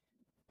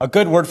 A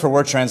good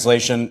word-for-word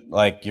translation,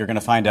 like you're going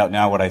to find out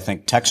now what I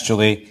think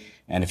textually,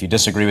 and if you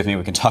disagree with me,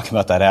 we can talk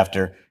about that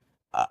after.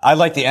 I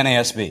like the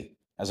NASB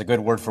as a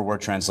good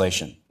word-for-word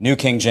translation. New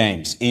King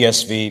James,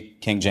 ESV,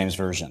 King James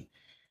Version.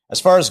 As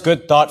far as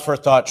good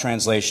thought-for-thought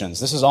translations,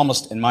 this is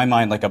almost, in my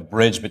mind, like a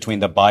bridge between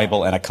the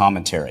Bible and a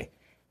commentary.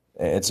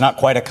 It's not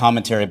quite a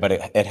commentary, but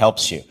it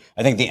helps you.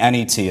 I think the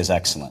NET is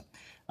excellent.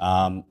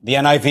 The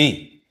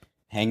NIV,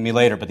 hang me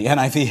later, but the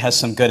NIV has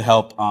some good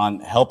help on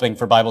helping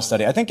for Bible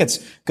study. I think it's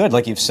good,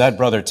 like you've said,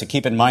 brother, to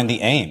keep in mind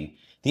the aim.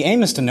 The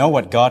aim is to know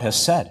what God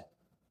has said.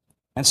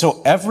 And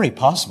so every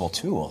possible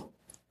tool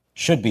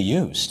should be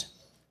used.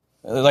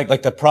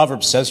 Like the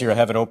proverb says here, I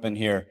have it open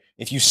here,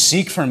 if you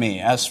seek for me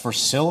as for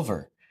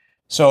silver.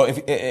 So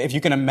if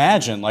you can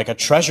imagine like a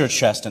treasure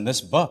chest in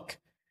this book,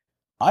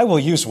 I will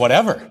use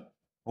whatever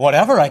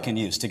I can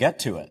use to get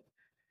to it.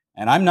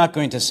 And I'm not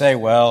going to say,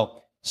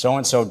 well,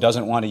 so-and-so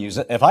doesn't want to use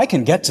it. If I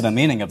can get to the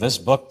meaning of this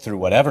book through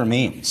whatever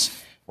means,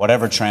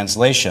 whatever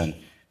translation,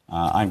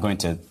 I'm going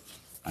to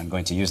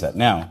use that.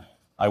 Now,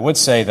 I would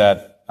say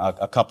that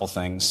a couple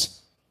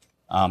things.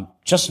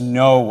 Just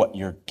know what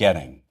you're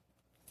getting.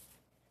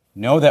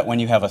 Know that when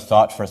you have a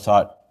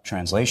thought-for-thought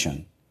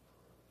translation,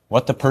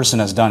 what the person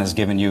has done is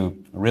given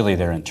you really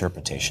their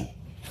interpretation.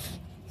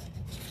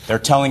 They're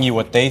telling you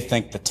what they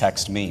think the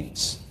text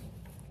means.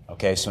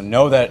 Okay, so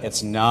know that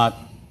it's not,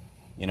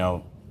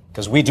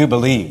 because we do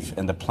believe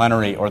in the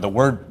plenary or the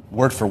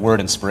word-for-word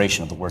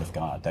inspiration of the Word of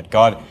God, that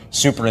God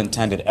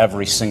superintended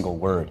every single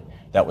word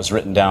that was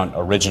written down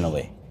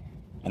originally.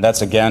 And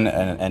that's, again,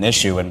 an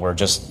issue, and we're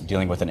just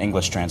dealing with an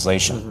English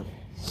translation.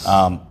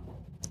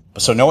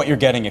 So know what you're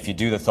getting if you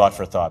do the thought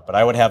for thought. But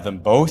I would have them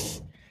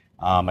both.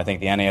 I think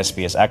the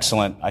NASB is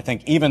excellent. I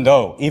think even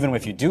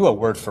if you do a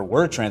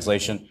word-for-word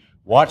translation,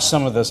 watch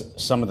some of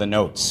the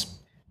notes.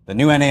 The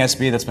new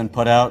NASB that's been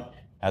put out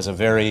has a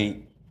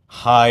very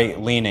high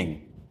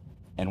leaning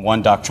in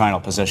one doctrinal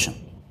position,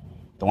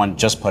 the one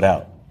just put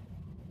out.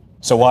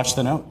 So watch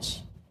the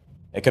notes.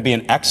 It could be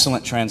an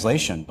excellent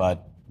translation,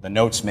 but the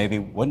notes maybe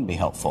wouldn't be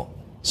helpful.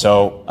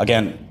 So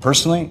again,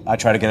 personally, I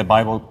try to get a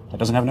Bible that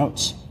doesn't have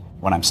notes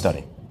when I'm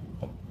studying.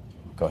 But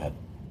go ahead.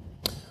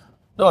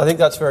 No, I think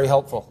that's very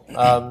helpful.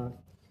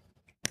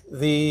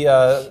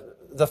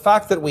 The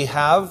fact that we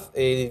have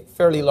a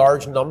fairly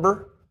large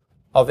number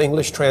of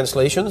English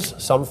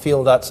translations, some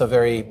feel that's a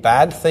very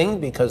bad thing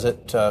because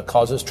it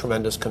causes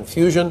tremendous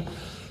confusion.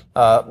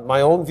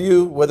 My own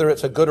view, whether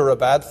it's a good or a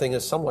bad thing,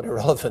 is somewhat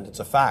irrelevant. It's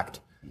a fact.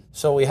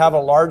 So we have a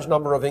large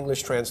number of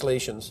English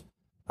translations.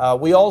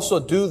 We also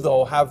do,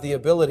 though, have the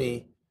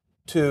ability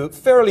to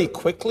fairly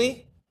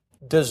quickly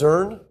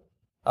discern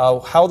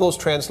how those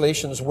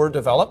translations were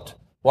developed,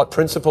 what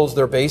principles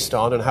they're based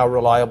on, and how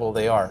reliable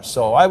they are.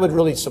 So I would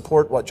really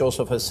support what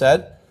Joseph has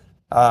said.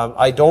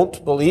 I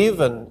don't believe,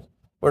 and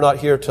we're not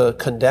here to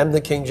condemn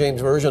the King James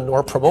Version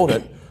nor promote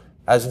it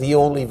as the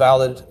only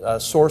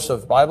valid source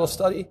of Bible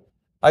study.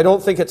 I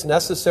don't think it's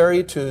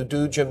necessary to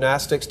do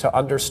gymnastics to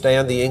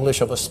understand the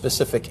English of a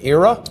specific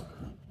era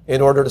in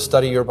order to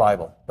study your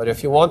Bible. But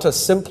if you want a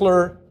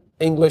simpler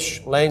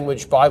English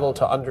language Bible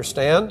to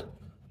understand,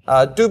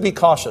 do be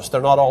cautious.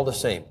 They're not all the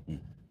same.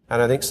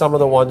 And I think some of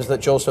the ones that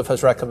Joseph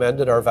has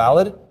recommended are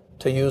valid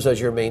to use as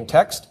your main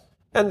text.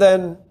 And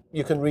then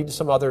you can read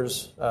some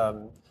others.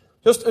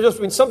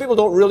 Some people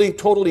don't really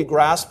totally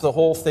grasp the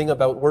whole thing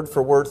about word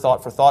for word,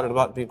 thought for thought. And I'm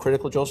not being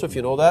critical, Joseph,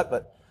 you know that,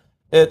 but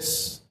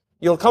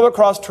you'll come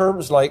across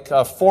terms like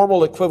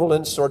formal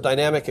equivalence or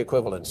dynamic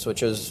equivalence,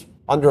 which is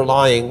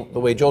underlying the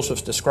way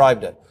Joseph's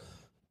described it.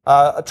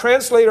 A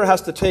translator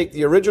has to take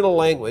the original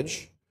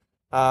language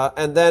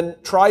and then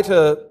try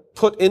to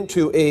put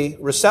into a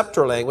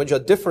receptor language, a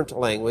different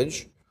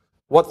language,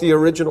 what the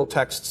original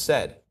text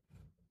said.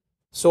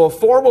 So a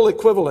formal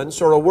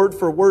equivalence or a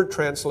word-for-word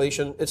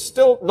translation, it's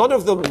still, none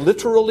of them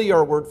literally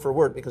are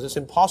word-for-word because it's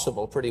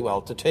impossible pretty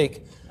well to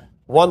take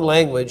one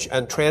language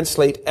and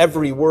translate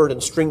every word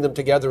and string them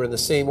together in the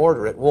same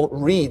order. It won't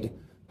read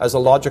as a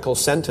logical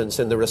sentence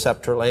in the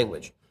receptor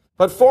language.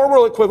 But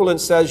formal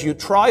equivalence says you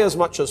try as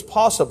much as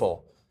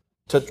possible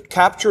to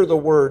capture the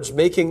words,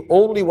 making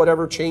only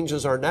whatever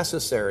changes are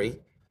necessary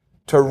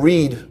to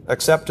read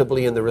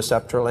acceptably in the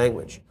receptor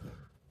language.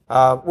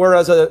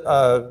 Whereas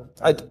a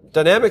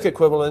dynamic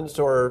equivalence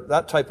or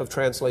that type of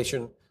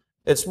translation,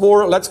 it's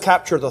more, let's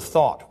capture the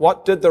thought.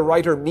 What did the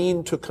writer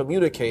mean to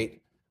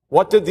communicate?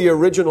 What did the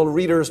original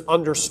readers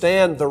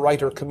understand the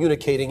writer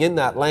communicating in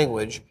that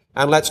language?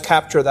 And let's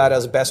capture that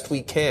as best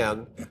we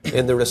can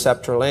in the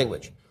receptor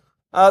language.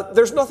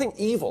 There's nothing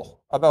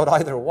evil about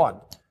either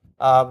one.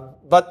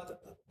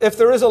 But if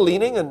there is a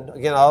leaning, and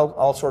again,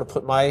 I'll sort of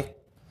put I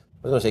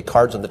was going to say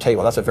cards on the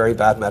table. That's a very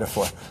bad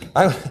metaphor.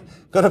 I'm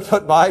going to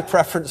put my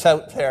preference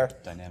out there.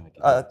 Dynamic.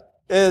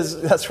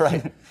 That's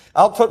right.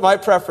 I'll put my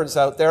preference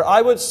out there.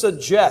 I would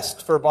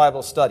suggest for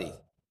Bible study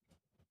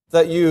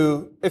that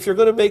if you're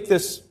going to make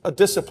this a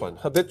discipline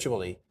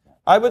habitually,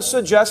 I would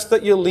suggest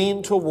that you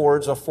lean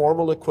towards a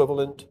formal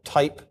equivalent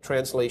type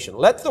translation.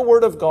 Let the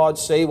Word of God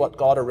say what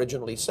God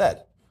originally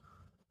said.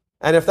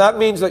 And if that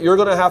means that you're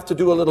going to have to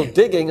do a little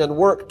digging and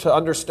work to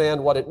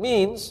understand what it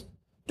means,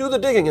 do the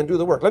digging and do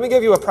the work. Let me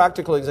give you a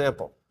practical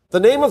example.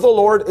 The name of the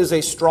Lord is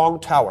a strong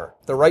tower.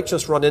 The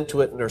righteous run into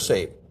it and are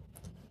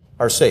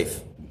safe.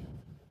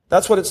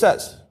 That's what it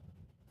says.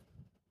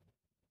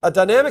 A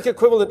dynamic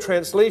equivalent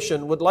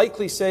translation would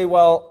likely say,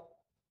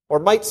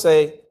 might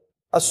say,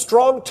 a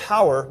strong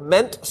tower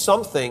meant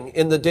something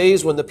in the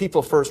days when the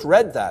people first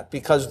read that,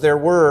 because there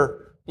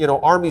were,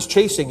 armies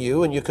chasing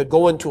you, and you could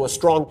go into a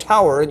strong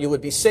tower and you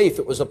would be safe.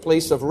 It was a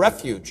place of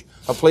refuge,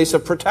 a place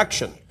of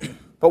protection.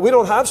 But we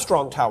don't have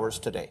strong towers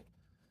today.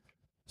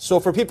 So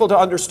for people to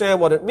understand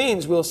what it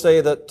means, we'll say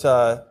that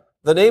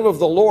the name of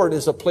the Lord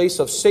is a place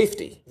of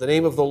safety. The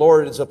name of the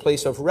Lord is a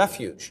place of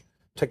refuge,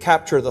 to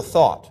capture the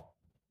thought.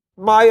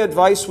 My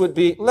advice would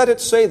be, let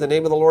it say the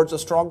name of the Lord's a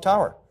strong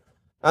tower.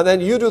 And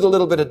then you do the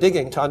little bit of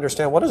digging to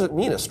understand, what does it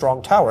mean, a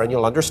strong tower? And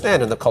you'll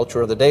understand in the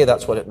culture of the day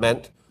that's what it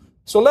meant.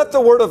 So let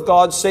the Word of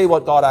God say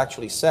what God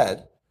actually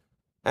said,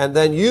 and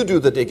then you do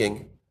the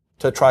digging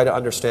to try to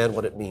understand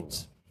what it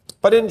means.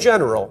 But in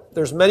general,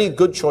 there's many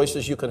good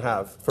choices you can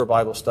have for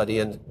Bible study,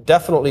 and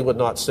definitely would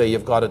not say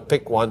you've got to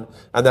pick one,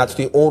 and that's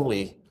the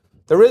only.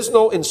 There is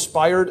no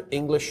inspired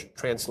English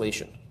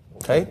translation.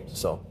 Okay?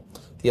 So,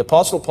 the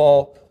Apostle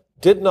Paul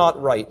did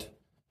not write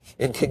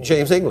in King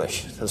James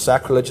English. As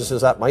sacrilegious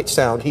as that might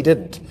sound, he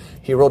didn't.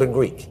 He wrote in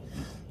Greek.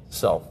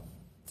 So,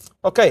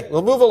 okay,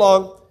 we'll move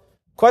along.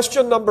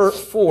 Question number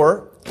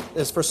 4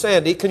 is for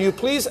Sandy. Can you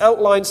please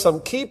outline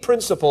some key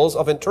principles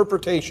of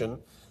interpretation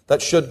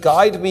that should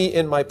guide me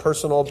in my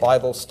personal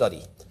Bible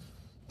study?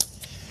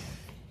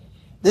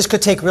 This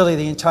could take really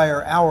the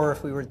entire hour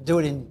if we were to do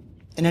it in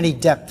any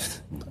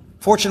depth.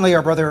 Fortunately,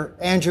 our brother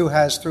Andrew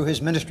has, through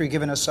his ministry,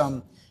 given us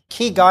some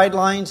key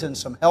guidelines and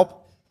some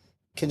help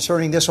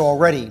concerning this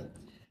already.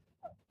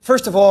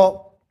 First of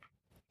all,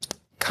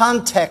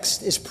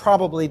 context is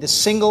probably the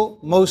single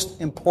most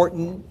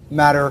important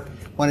matter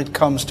when it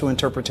comes to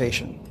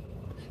interpretation.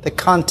 The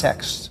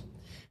context.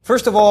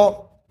 First of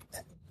all,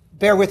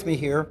 bear with me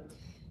here,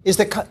 is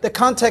the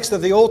context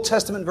of the Old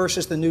Testament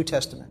versus the New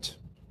Testament.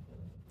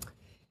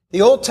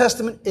 The Old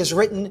Testament is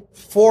written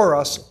for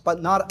us,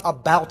 but not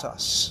about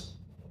us.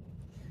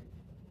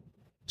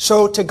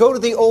 So to go to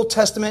the Old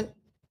Testament,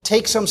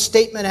 take some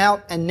statement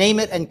out and name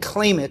it and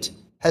claim it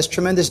has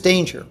tremendous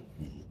danger,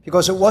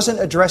 because it wasn't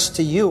addressed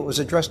to you, it was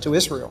addressed to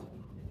Israel.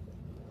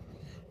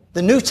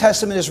 The New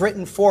Testament is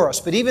written for us,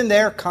 but even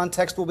there,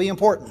 context will be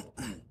important.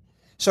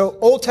 So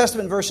Old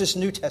Testament versus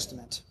New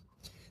Testament.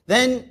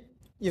 Then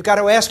you've got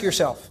to ask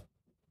yourself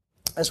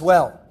as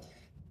well,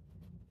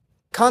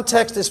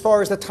 context as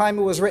far as the time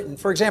it was written.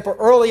 For example,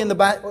 early in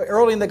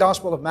the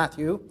Gospel of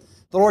Matthew,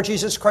 the Lord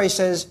Jesus Christ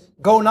says,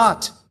 "Go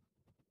not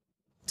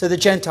to the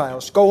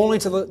Gentiles. Go only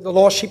to the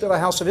lost sheep of the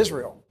house of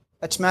Israel."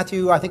 That's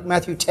Matthew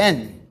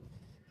 10.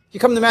 You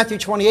come to Matthew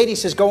 28, he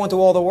says, "Go into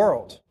all the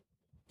world."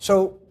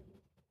 So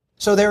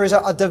there is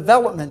a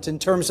development in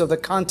terms of the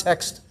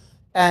context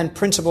and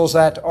principles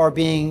that are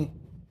being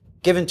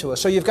given to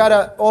us. So you've got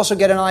to also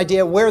get an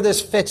idea where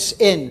this fits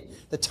in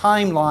the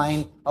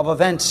timeline of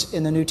events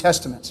in the New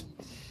Testament.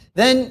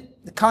 Then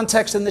the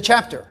context in the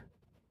chapter.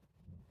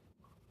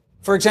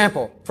 For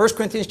example, 1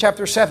 Corinthians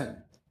chapter 7.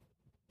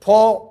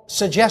 Paul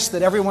suggests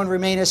that everyone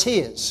remain as he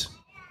is.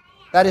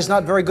 That is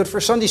not very good for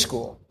Sunday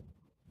school.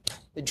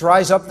 It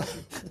dries up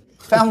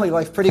family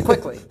life pretty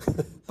quickly.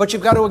 But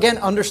you've got to, again,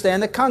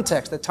 understand the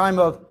context, the time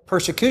of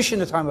persecution,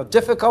 the time of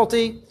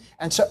difficulty,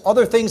 and so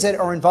other things that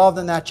are involved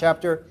in that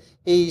chapter.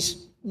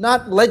 He's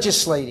not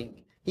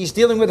legislating. He's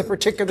dealing with a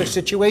particular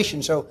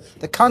situation. So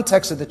the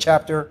context of the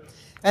chapter,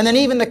 and then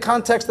even the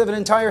context of an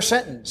entire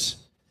sentence.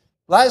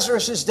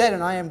 Lazarus is dead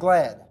and I am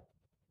glad.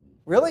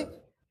 Really?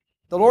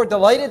 The Lord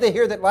delighted to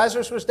hear that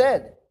Lazarus was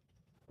dead.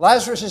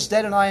 Lazarus is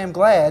dead and I am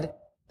glad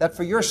that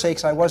for your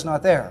sakes I was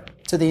not there,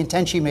 to the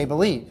intent ye may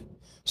believe.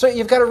 So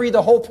you've got to read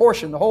the whole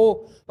portion, the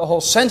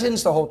whole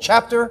sentence, the whole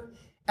chapter,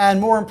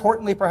 and more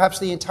importantly, perhaps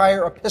the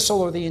entire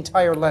epistle or the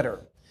entire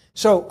letter.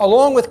 So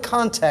along with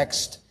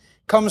context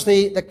comes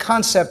the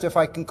concept, if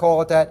I can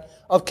call it that,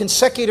 of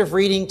consecutive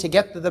reading to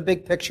get to the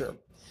big picture.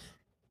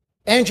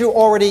 Andrew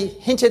already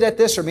hinted at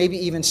this, or maybe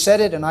even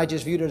said it, and I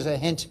just viewed it as a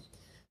hint.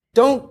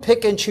 Don't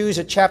pick and choose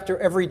a chapter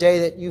every day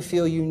that you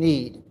feel you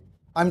need.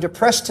 I'm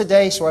depressed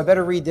today, so I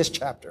better read this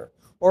chapter.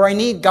 Or I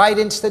need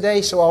guidance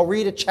today, so I'll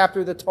read a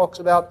chapter that talks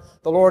about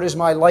the Lord is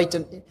my light.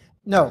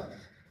 No.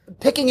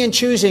 Picking and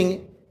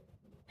choosing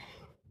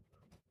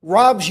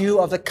robs you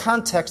of the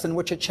context in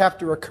which a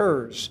chapter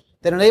occurs,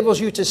 that enables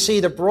you to see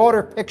the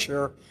broader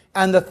picture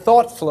and the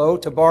thought flow,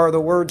 to borrow the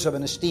words of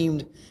an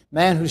esteemed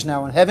man who's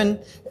now in heaven.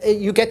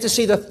 You get to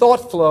see the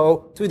thought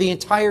flow through the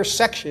entire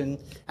section,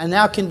 and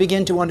now can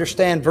begin to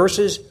understand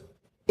verses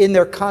in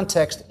their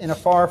context in a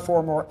far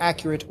more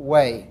accurate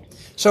way.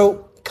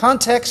 So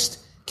context,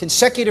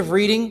 consecutive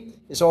reading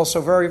is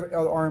also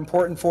are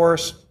important for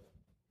us.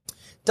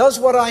 Does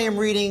what I am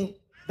reading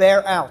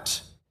bear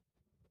out?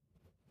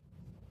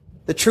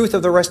 the truth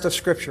of the rest of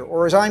Scripture?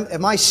 Or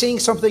am I seeing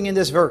something in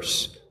this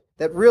verse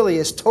that really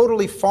is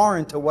totally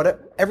foreign to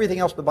everything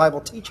else the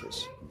Bible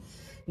teaches?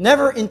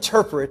 Never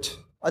interpret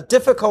a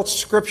difficult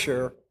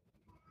Scripture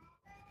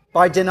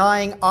by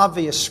denying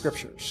obvious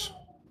Scriptures.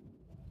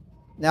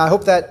 Now, I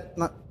hope that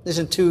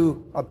isn't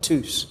too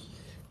obtuse.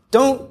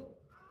 Don't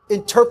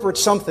interpret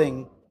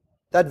something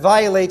that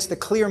violates the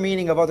clear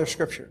meaning of other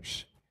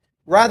Scriptures.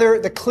 Rather,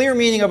 the clear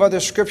meaning of other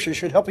Scriptures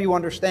should help you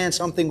understand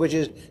something which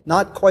is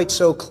not quite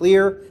so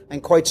clear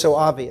and quite so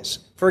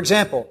obvious. For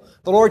example,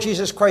 the Lord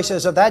Jesus Christ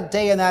says, "Of that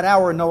day and that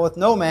hour knoweth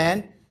no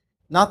man,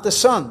 not the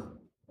Son."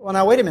 Well,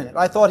 now wait a minute.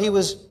 I thought he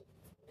was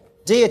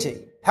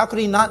deity. How could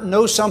he not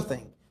know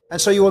something? And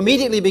so you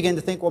immediately begin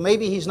to think, well,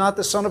 maybe he's not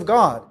the Son of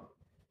God.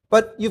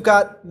 But you've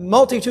got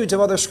multitudes of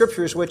other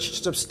Scriptures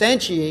which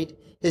substantiate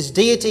his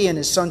deity and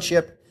his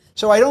sonship.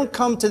 So I don't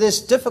come to this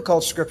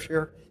difficult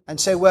Scripture and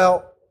say,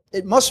 well,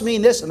 it must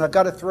mean this, and I've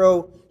got to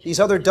throw these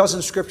other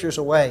dozen Scriptures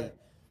away.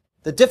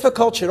 The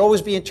difficult should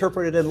always be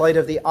interpreted in light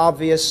of the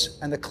obvious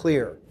and the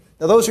clear.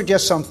 Now, those are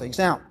just some things.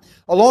 Now,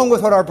 along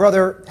with what our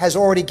brother has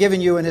already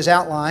given you in his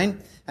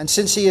outline, and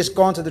since he has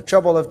gone to the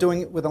trouble of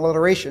doing it with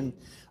alliteration,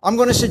 I'm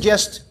going to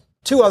suggest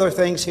two other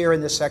things here in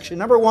this section.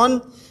 Number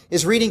one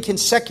is reading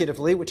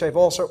consecutively, which I've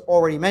also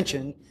already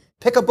mentioned.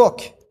 Pick a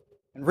book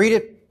and read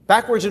it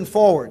backwards and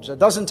forwards a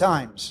dozen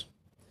times.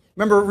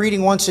 Remember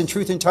reading once in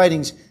Truth and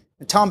Tidings,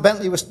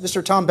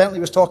 Mr. Tom Bentley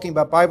was talking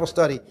about Bible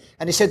study,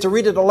 and he said to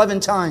read it 11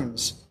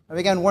 times. I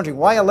began wondering,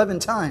 why 11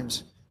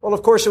 times? Well,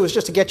 of course, it was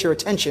just to get your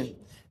attention.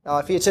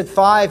 If he had said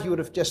 5, you would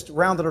have just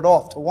rounded it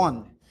off to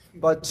 1.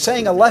 But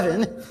saying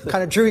 11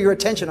 kind of drew your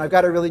attention. I've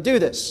got to really do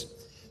this.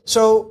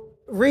 So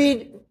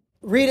read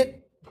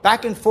it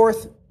back and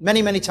forth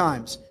many, many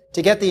times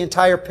to get the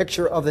entire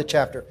picture of the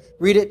chapter.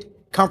 Read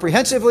it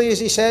comprehensively, as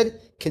he said,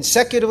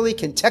 consecutively,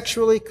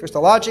 contextually,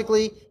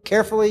 Christologically,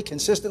 carefully,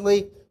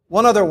 consistently.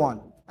 One other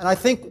one. And I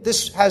think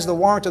this has the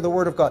warrant of the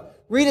Word of God.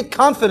 Read it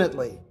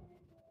confidently.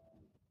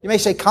 You may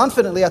say,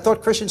 confidently? I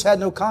thought Christians had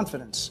no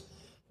confidence.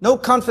 No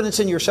confidence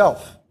in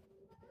yourself.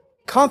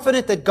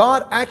 Confident that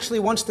God actually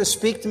wants to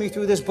speak to me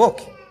through this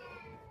book.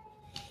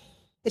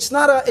 It's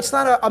not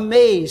a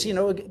maze. You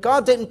know,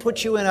 God didn't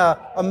put you in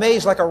a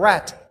maze like a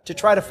rat to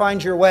try to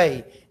find your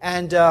way.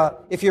 And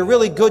if you're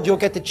really good, you'll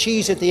get the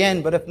cheese at the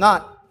end. But if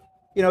not,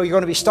 you know, you're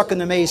going to be stuck in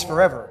the maze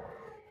forever.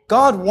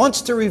 God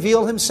wants to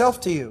reveal Himself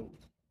to you.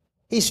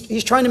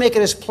 He's trying to make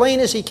it as plain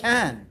as He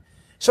can.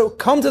 So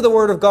come to the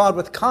Word of God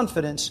with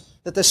confidence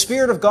that the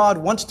Spirit of God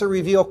wants to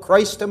reveal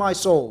Christ to my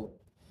soul.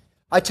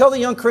 I tell the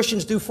young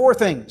Christians, do 4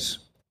 things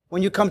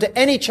when you come to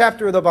any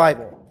chapter of the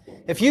Bible.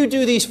 If you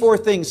do these 4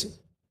 things,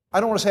 I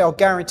don't want to say I'll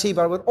guarantee,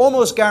 but I would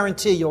almost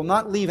guarantee you'll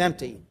not leave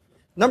empty.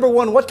 Number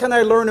 1, what can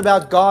I learn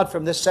about God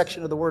from this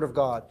section of the Word of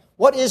God?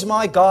 What is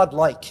my God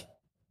like?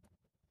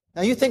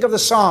 Now you think of the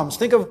Psalms,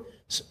 think of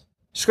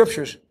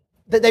Scriptures,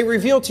 that they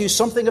reveal to you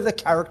something of the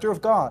character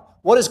of God.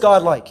 What is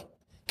God like?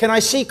 Can I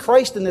see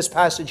Christ in this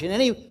passage in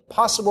any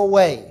possible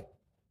way?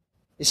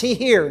 Is He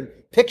here in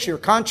picture,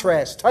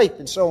 contrast, type,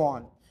 and so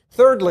on?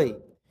 Thirdly,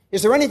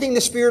 is there anything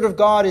the Spirit of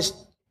God is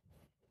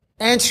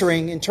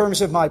answering in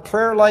terms of my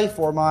prayer life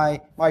or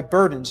my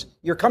burdens?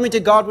 You're coming to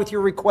God with your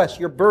requests,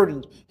 your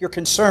burdens, your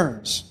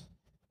concerns.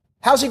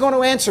 How's He going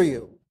to answer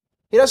you?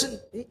 He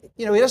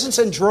doesn't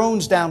send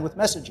drones down with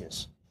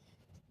messages.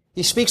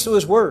 He speaks through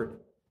His Word.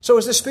 So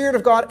is the Spirit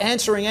of God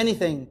answering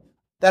anything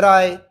that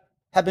I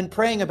have been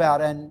praying about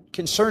and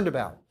concerned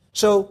about?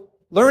 So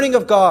learning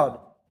of God,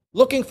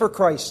 looking for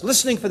Christ,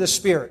 listening for the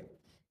Spirit.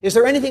 Is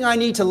there anything I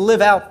need to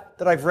live out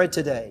that I've read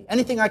today?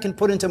 Anything I can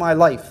put into my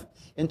life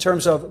in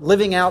terms of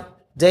living out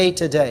day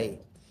to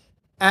day?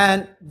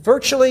 And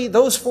virtually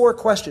those 4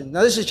 questions.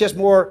 Now this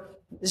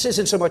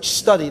isn't so much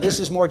study. This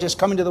is more just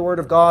coming to the Word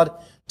of God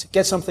to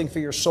get something for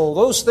your soul.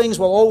 Those things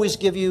will always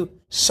give you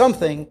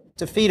something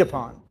to feed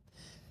upon.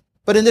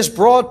 But in this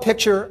broad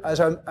picture,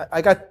 as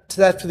I got to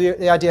that through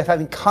the idea of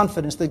having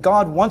confidence that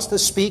God wants to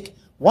speak,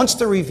 wants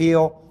to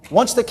reveal,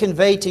 wants to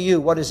convey to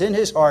you what is in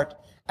His heart,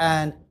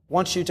 and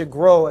wants you to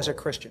grow as a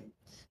Christian.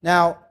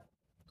 Now,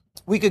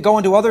 we could go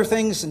into other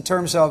things in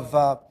terms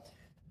of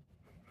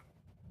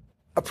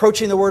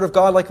approaching the Word of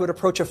God like you would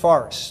approach a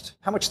forest.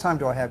 How much time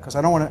do I have? Because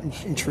I don't want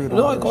to intrude on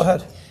No, others. go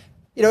ahead.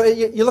 You know,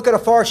 you look at a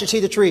forest, you see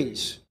the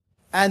trees.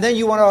 And then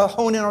you want to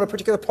hone in on a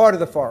particular part of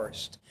the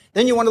forest.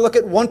 Then you want to look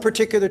at one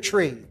particular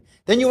tree.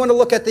 Then you want to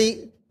look at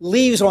the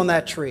leaves on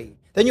that tree.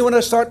 Then you want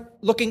to start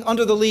looking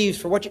under the leaves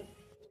for what you...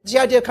 It's the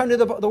idea of coming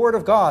to the Word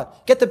of God.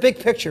 Get the big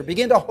picture.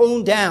 Begin to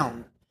hone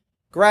down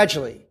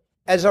gradually,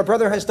 as our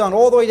brother has done,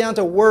 all the way down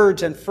to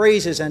words and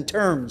phrases and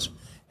terms,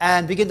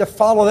 and begin to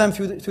follow them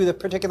through the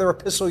particular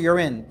epistle you're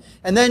in.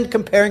 And then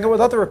comparing it with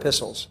other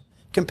epistles.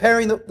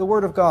 Comparing the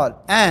Word of God.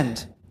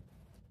 And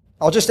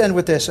I'll just end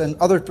with this, and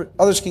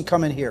others can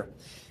come in here.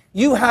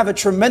 You have a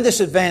tremendous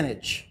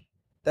advantage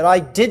that I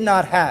did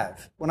not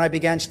have when I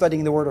began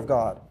studying the Word of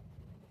God.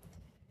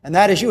 And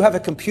that is you have a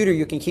computer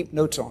you can keep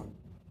notes on.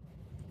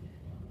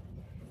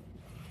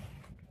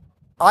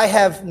 I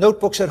have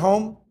notebooks at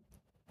home,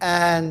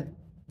 and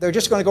they're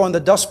just going to go in the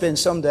dustbin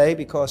someday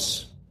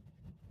because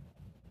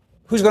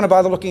who's going to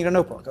bother looking at a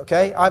notebook,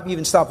 okay? I've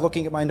even stopped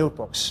looking at my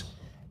notebooks.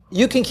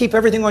 You can keep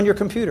everything on your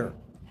computer.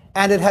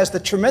 And it has the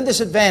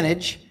tremendous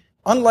advantage,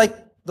 unlike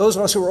those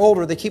of us who are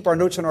older, they keep our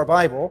notes in our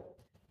Bible.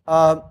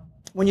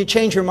 When you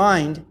change your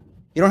mind,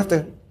 you don't have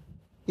to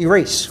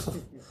erase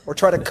or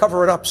try to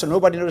cover it up so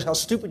nobody knows how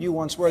stupid you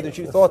once were that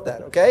you thought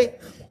that, okay?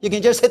 You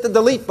can just hit the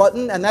delete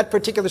button and that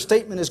particular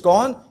statement is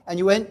gone and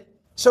you end.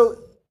 So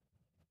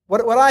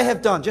what I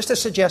have done, just a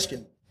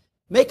suggestion,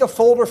 make a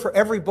folder for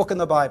every book in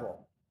the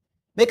Bible.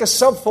 Make a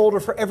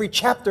subfolder for every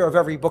chapter of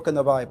every book in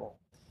the Bible.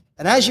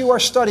 And as you are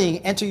studying,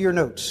 enter your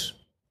notes.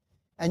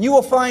 And you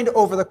will find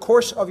over the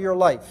course of your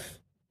life,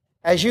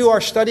 as you are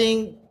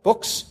studying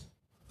books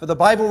for the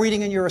Bible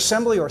reading in your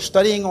assembly or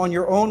studying on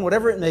your own,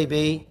 whatever it may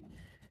be,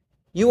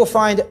 you will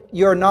find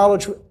your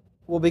knowledge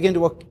will begin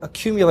to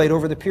accumulate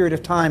over the period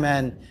of time,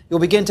 and you'll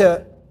begin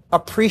to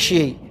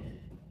appreciate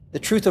the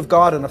truth of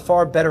God in a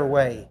far better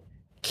way.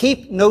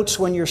 Keep notes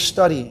when you're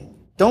studying.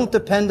 Don't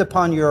depend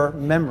upon your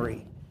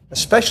memory,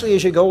 especially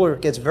as you go older.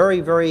 It gets very,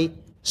 very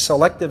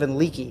selective and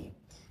leaky.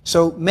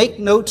 So make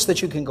notes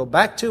that you can go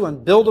back to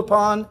and build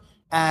upon,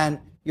 and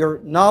your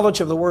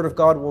knowledge of the Word of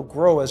God will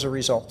grow as a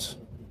result.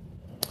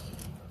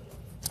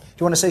 Do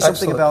you want to say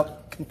something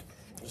about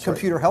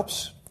computer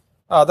helps?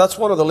 That's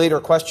one of the later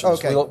questions.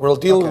 Okay. We'll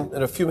deal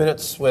in a few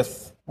minutes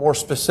with more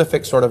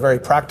specific, sort of very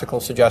practical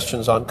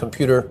suggestions on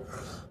computer,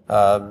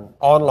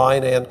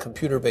 online and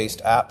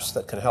computer-based apps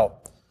that can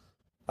help.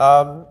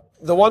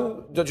 The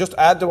one, to just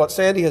add to what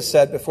Sandy has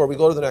said before we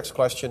go to the next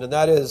question, and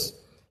that is,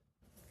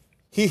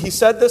 he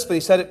said this, but he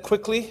said it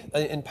quickly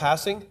in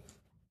passing.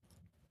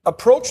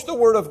 Approach the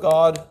Word of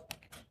God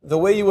the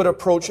way you would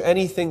approach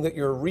anything that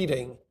you're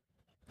reading,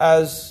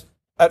 as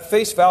at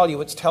face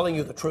value it's telling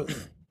you the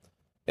truth.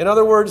 In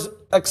other words,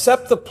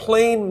 accept the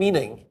plain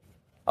meaning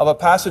of a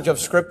passage of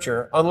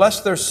Scripture unless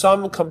there's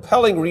some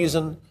compelling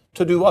reason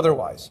to do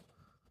otherwise.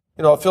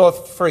 You know,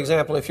 for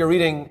example, if you're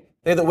reading,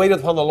 "They that wait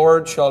upon the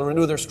Lord shall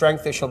renew their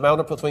strength, they shall mount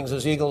up with wings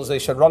as eagles, they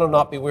shall run and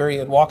not be weary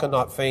and walk and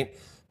not faint,"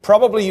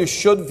 probably you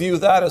should view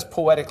that as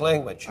poetic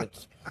language.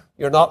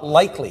 You're not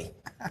likely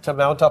to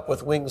mount up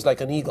with wings like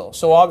an eagle.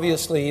 So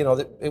obviously,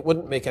 it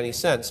wouldn't make any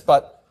sense.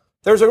 But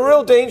there's a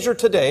real danger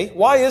today.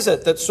 Why is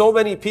it that so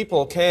many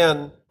people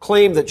can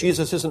claim that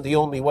Jesus isn't the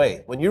only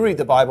way? When you read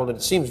the Bible, and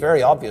it seems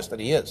very obvious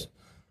that he is.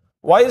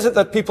 Why is it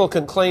that people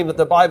can claim that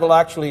the Bible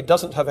actually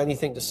doesn't have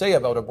anything to say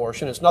about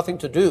abortion? It's nothing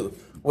to do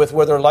with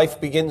whether life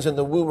begins in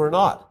the womb or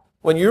not.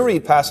 When you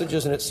read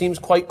passages, and it seems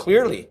quite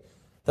clearly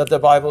that the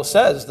Bible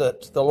says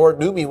that the Lord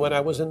knew me when I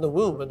was in the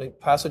womb, and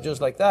passages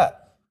like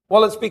that.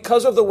 Well, it's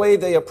because of the way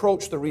they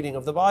approach the reading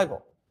of the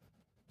Bible.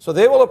 So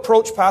they will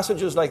approach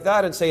passages like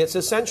that and say it's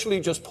essentially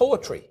just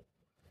poetry.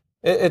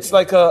 It's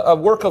like a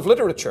work of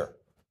literature.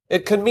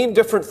 It can mean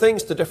different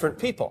things to different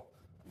people.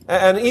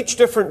 And each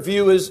different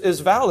view is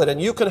valid. And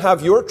you can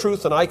have your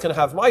truth and I can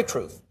have my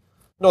truth.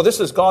 No, this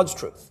is God's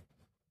truth.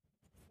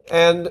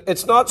 And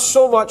it's not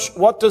so much,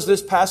 what does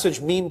this passage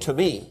mean to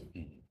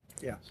me?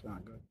 Yeah, it's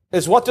not good.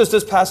 It's what does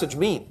this passage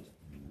mean?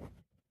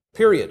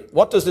 Period.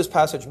 What does this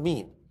passage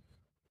mean?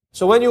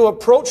 So when you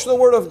approach the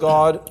Word of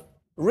God,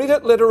 read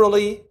it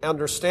literally,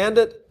 understand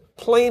it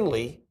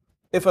plainly,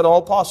 if at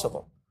all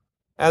possible.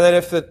 And then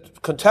if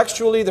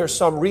contextually there's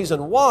some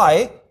reason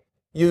why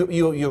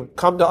you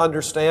come to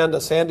understand,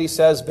 as Sandy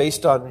says,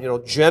 based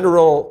on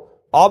general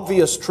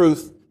obvious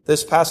truth,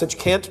 this passage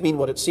can't mean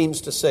what it seems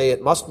to say,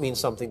 it must mean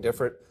something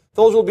different.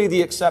 Those will be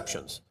the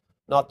exceptions,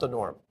 not the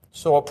norm.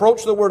 So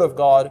approach the Word of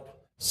God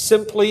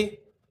simply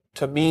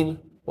to mean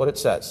what it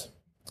says.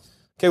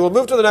 Okay, we'll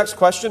move to the next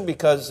question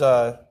because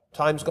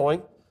time's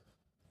going.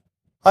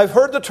 I've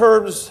heard the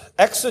terms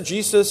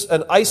exegesis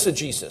and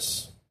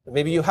eisegesis.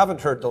 Maybe you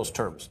haven't heard those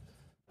terms.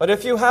 But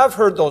if you have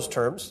heard those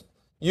terms,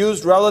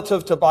 used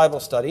relative to Bible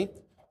study,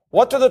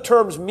 what do the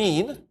terms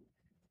mean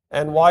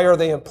and why are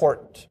they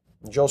important?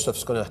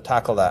 Joseph's going to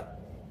tackle that.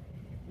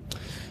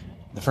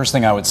 The first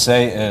thing I would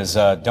say is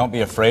don't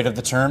be afraid of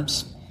the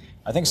terms.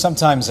 I think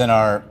sometimes in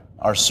our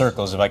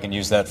circles, if I can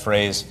use that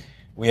phrase,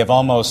 we have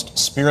almost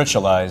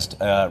spiritualized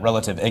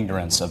relative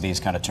ignorance of these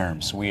kind of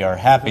terms. We are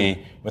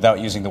happy without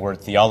using the word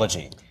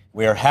theology.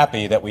 We are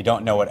happy that we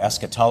don't know what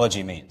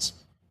eschatology means.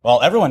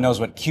 Well, everyone knows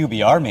what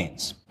QBR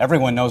means.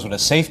 Everyone knows what a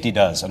safety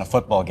does in a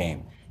football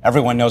game.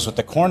 Everyone knows what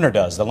the corner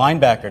does, the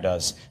linebacker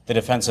does, the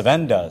defensive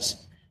end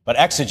does. But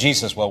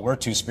exegesis, well, we're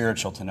too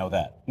spiritual to know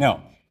that.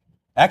 No.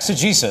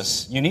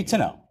 Exegesis, you need to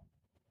know.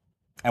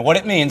 And what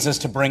it means is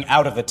to bring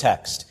out of the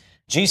text.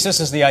 Jesus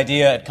is the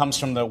idea, it comes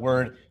from the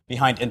word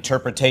behind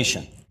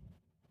interpretation.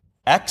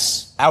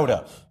 Ex, out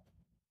of.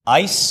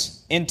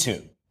 Eis,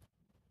 into.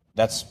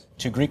 That's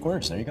two Greek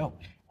words, there you go.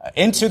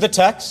 Into the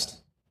text,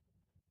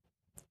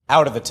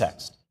 out of the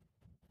text.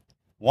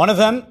 One of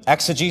them,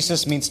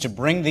 exegesis, means to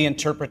bring the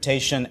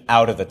interpretation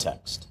out of the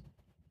text.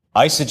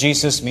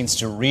 Eisegesis means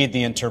to read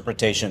the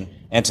interpretation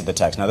into the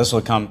text. Now this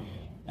will come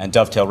and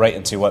dovetail right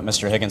into what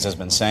Mr. Higgins has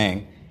been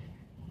saying.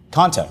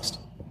 Context.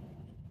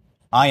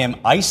 I am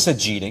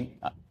eisegeting.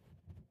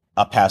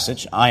 a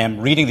passage. I am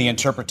reading the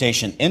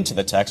interpretation into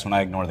the text when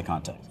I ignore the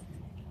context.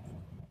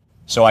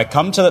 So I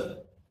come to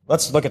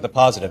let's look at the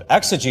positive.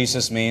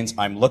 Exegesis means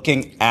I'm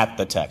looking at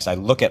the text. I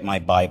look at my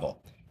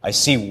Bible. I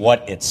see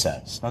what it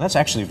says. Now that's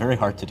actually very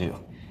hard to do.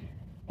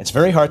 It's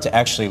very hard to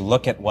actually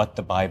look at what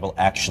the Bible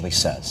actually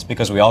says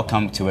because we all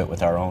come to it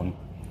with our own.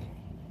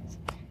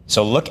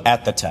 So look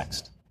at the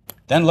text.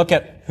 Then look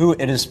at who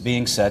it is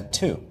being said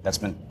to. That's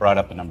been brought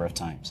up a number of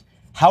times.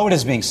 How it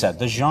is being said,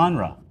 the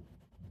genre,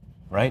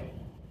 right?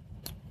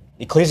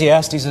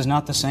 Ecclesiastes is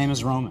not the same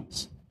as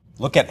Romans.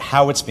 Look at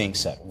how it's being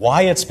said,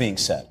 why it's being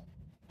said.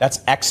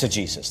 That's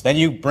exegesis. Then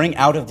you bring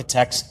out of the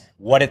text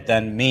what it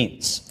then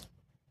means.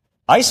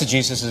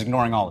 Eisegesis is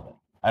ignoring all of it.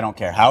 I don't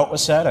care how it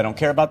was said. I don't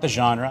care about the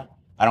genre.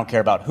 I don't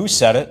care about who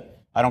said it.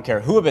 I don't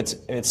care who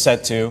it's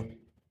said to.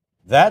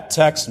 That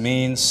text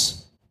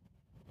means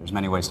there's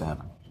many ways to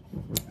heaven.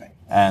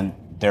 And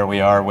there we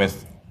are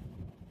with,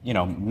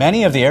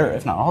 many of the errors,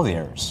 if not all the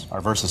errors,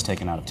 are verses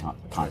taken out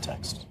of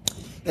context.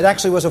 It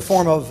actually was a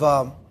form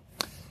of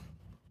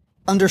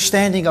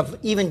understanding of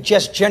even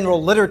just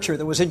general literature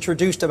that was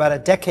introduced about a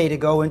decade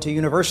ago into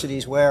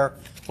universities, where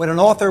when an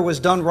author was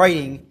done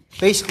writing,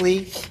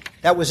 basically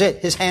that was it.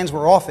 His hands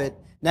were off it.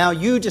 Now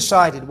you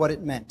decided what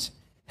it meant,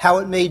 how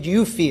it made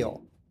you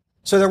feel.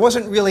 So there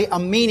wasn't really a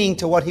meaning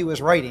to what he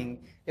was writing.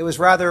 It was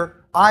rather,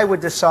 I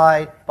would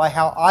decide by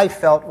how I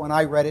felt when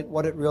I read it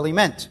what it really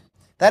meant.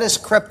 That has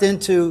crept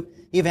into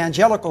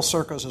evangelical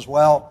circles as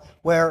well,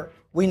 where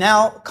we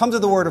now come to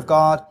the Word of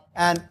God,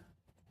 and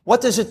what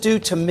does it do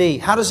to me?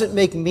 How does it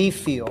make me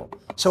feel?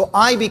 So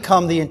I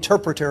become the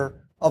interpreter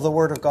of the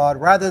Word of God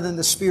rather than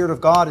the Spirit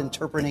of God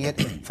interpreting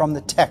it from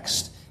the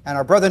text. And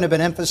our brethren have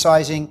been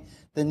emphasizing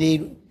the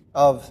need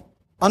of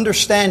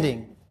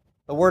understanding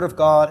the Word of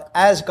God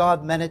as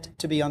God meant it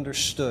to be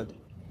understood.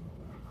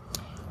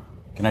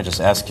 Can I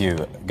just ask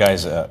you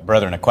guys,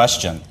 brethren, a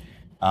question?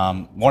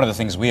 One of the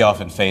things we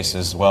often face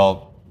is,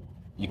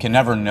 you can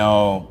never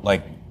know,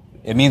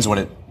 it means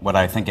what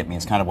I think it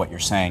means, kind of what you're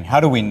saying.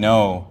 How do we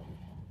know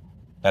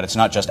that it's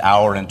not just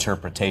our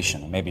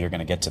interpretation? Maybe you're going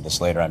to get to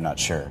this later, I'm not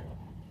sure.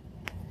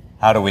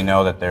 How do we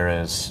know that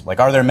there is,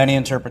 are there many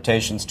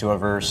interpretations to a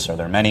verse? Are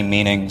there many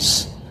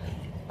meanings?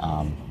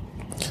 What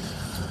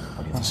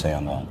do you have to say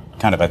on that?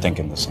 Kind of, I think,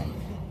 in the same.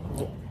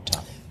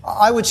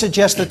 I would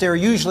suggest that there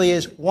usually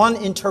is one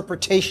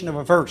interpretation of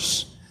a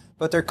verse,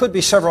 but there could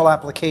be several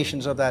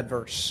applications of that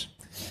verse,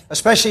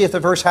 especially if the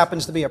verse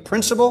happens to be a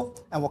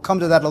principle, and we'll come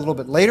to that a little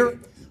bit later.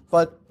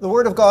 But the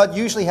Word of God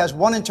usually has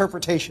one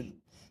interpretation.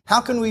 How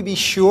can we be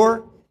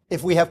sure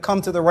if we have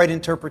come to the right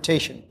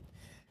interpretation?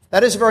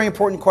 That is a very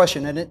important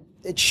question, and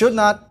it should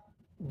not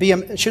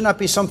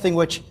be something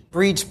which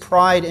breeds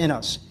pride in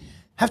us.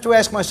 I have to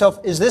ask myself,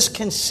 is this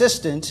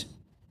consistent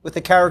with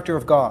the character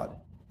of God?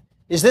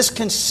 Is this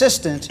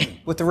consistent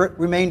with the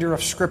remainder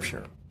of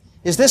Scripture?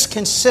 Is this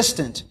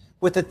consistent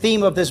with the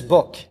theme of this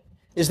book?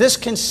 Is this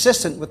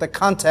consistent with the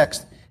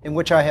context in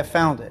which I have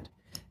found it?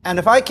 And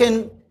if I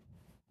can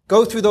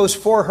go through those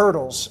 4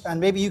 hurdles, and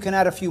maybe you can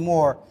add a few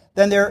more,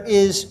 then there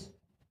is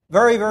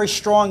very, very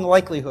strong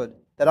likelihood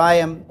that I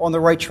am on the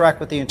right track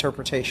with the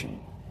interpretation.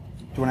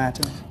 Do you want to add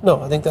to that?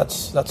 No, I think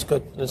that's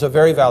good. It's a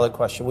very valid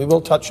question. We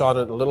will touch on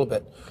it a little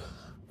bit.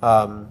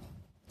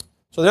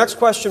 So the next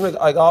question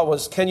I got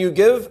was, can you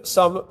give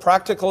some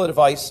practical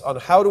advice on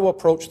how to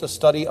approach the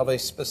study of a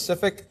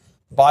specific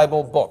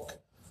Bible book?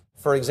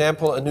 For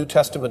example, a New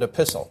Testament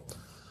epistle.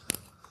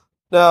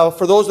 Now,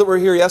 for those that were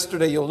here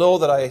yesterday, you'll know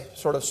that I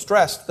sort of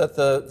stressed that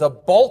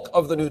the bulk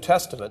of the New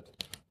Testament,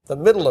 the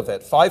middle of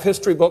it, 5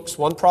 history books,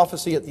 1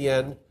 prophecy at the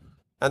end,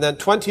 and then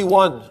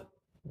 21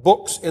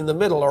 books in the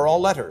middle are all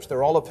letters.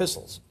 They're all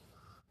epistles.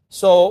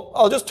 So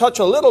I'll just touch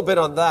a little bit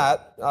on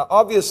that.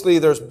 Obviously,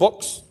 there's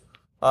books,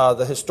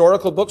 the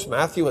historical books.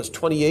 Matthew has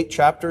 28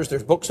 chapters.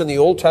 There's books in the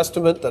Old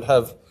Testament that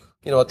have,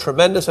 a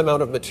tremendous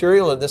amount of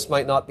material, and this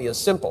might not be as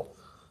simple.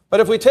 But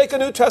if we take a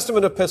New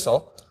Testament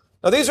epistle,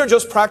 now these are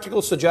just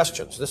practical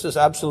suggestions. This is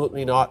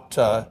absolutely not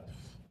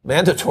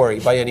mandatory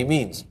by any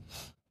means.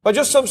 But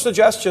just some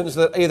suggestions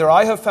that either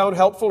I have found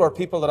helpful or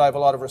people that I have a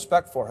lot of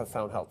respect for have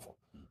found helpful.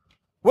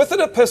 With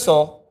an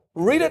epistle,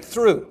 read it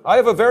through. I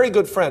have a very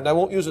good friend. I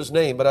won't use his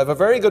name, but I have a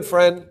very good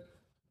friend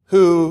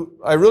who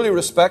I really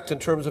respect in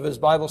terms of his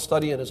Bible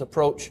study and his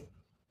approach.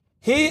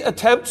 He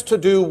attempts to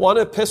do 1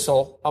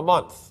 epistle a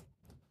month.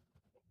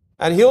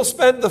 And he'll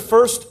spend the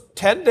first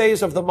 10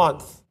 days of the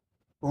month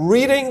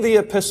reading the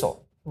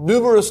epistle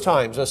numerous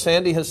times, as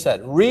Sandy has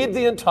said. Read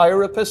the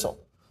entire epistle.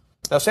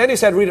 Now, Sandy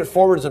said read it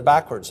forwards and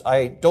backwards.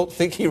 I don't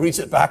think he reads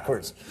it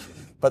backwards,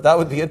 but that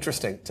would be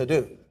interesting to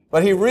do.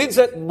 But he reads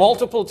it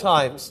multiple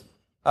times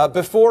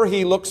before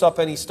he looks up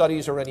any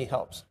studies or any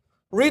helps.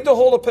 Read the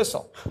whole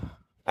epistle.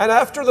 And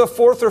after the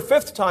 4th or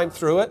 5th time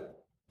through it,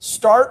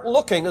 start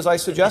looking, as I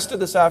suggested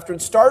this afternoon,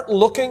 start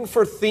looking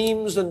for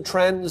themes and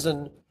trends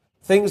and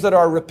things that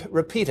are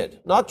repeated.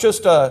 Not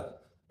just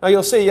now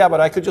you'll say, yeah,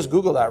 but I could just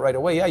Google that right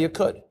away. Yeah, you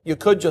could. You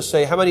could just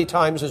say, how many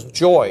times is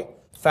joy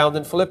found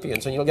in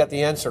Philippians? And you'll get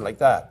the answer like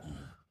that.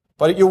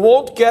 But you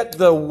won't get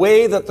the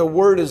way that the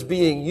word is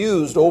being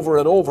used over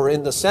and over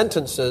in the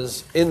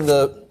sentences in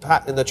the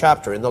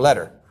chapter, in the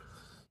letter.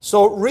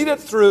 So read it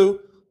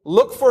through,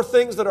 look for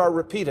things that are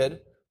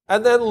repeated,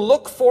 and then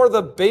look for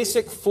the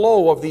basic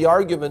flow of the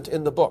argument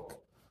in the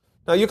book.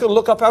 Now you can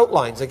look up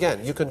outlines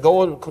again. You can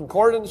go in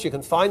concordance, you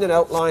can find an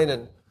outline,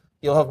 and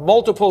you'll have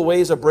multiple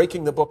ways of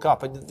breaking the book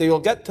up, and you'll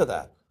get to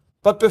that.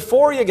 But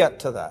before you get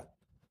to that,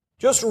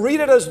 just read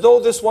it as though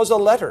this was a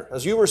letter,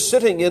 as you were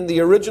sitting in the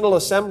original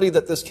assembly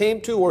that this came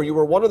to, or you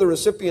were one of the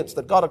recipients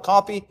that got a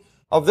copy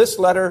of this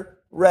letter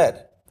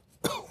read.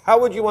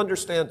 How would you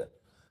understand it?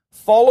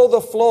 Follow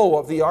the flow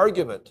of the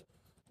argument.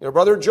 Your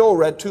brother Joe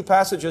read 2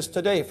 passages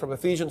today from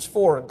Ephesians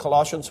 4 and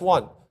Colossians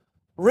 1.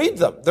 Read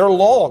them. They're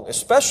long,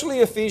 especially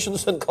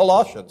Ephesians and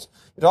Colossians.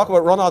 You talk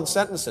about run-on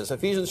sentences.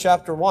 Ephesians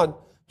chapter 1,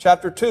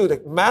 chapter 2,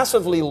 the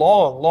massively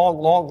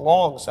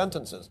long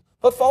sentences.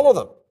 But follow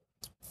them.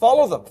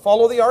 Follow them.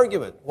 Follow the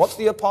argument. What's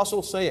the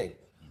apostle saying?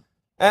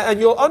 And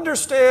you'll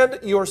understand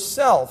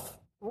yourself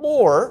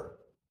more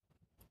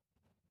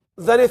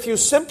than if you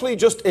simply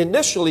just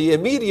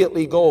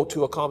immediately go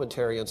to a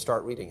commentary and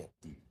start reading it.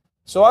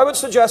 So I would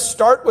suggest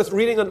start with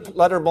reading a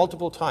letter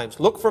multiple times.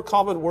 Look for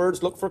common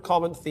words, look for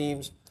common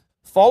themes,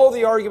 follow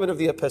the argument of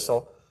the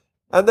epistle,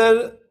 and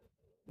then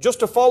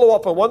just to follow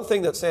up on one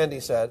thing that Sandy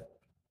said,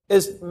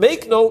 is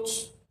make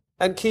notes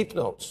and keep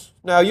notes.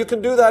 Now, you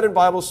can do that in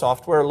Bible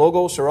software.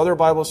 Logos or other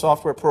Bible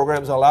software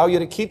programs allow you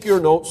to keep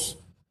your notes,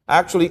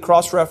 actually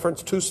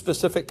cross-reference to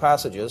specific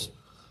passages.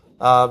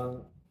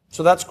 So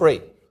that's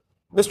great.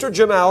 Mr.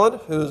 Jim Allen,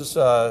 who's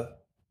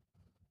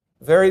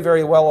very,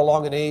 very well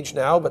along in age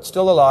now, but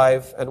still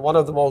alive, and one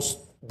of the most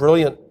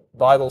brilliant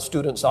Bible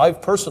students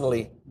I've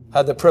personally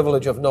had the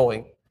privilege of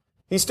knowing.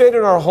 He stayed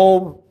in our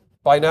home.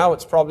 By now,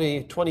 it's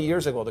probably 20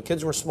 years ago. The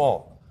kids were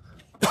small.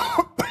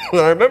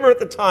 I remember at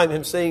the time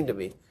him saying to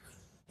me,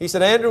 he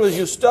said, Andrew, as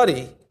you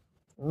study,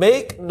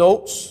 make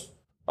notes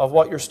of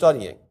what you're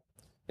studying.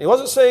 He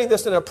wasn't saying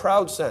this in a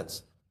proud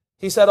sense.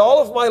 He said,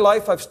 all of my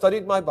life I've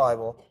studied my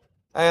Bible,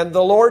 and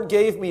the Lord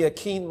gave me a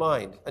keen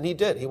mind. And he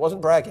did. He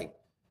wasn't bragging.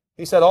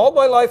 He said, all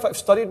my life I've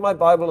studied my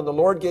Bible, and the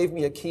Lord gave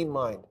me a keen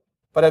mind.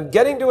 But I'm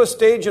getting to a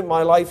stage in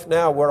my life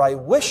now where I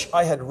wish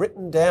I had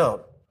written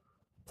down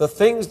the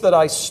things that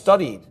I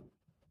studied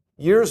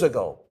years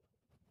ago,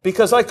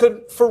 because I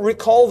could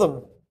recall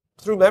them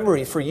through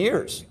memory for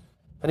years.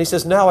 And he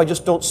says, now I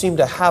just don't seem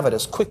to have it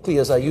as quickly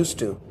as I used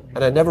to,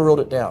 and I never wrote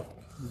it down.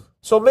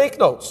 So make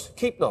notes,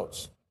 keep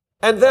notes.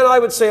 And then I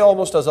would say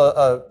almost as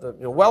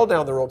well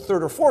down the road,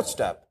 3rd or 4th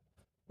step,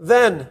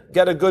 then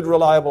get a good,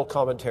 reliable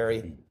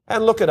commentary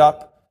and look it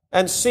up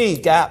and see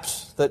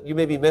gaps that you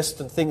maybe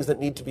missed and things that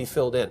need to be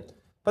filled in.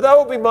 But that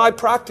would be my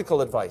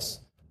practical advice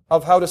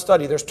of how to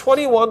study. There's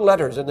 21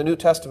 letters in the New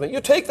Testament. You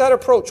take that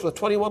approach with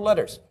 21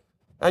 letters,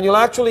 and you'll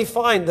actually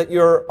find that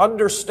your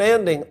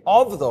understanding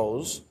of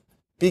those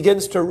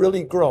begins to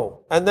really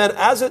grow. And then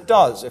as it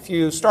does, if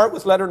you start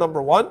with letter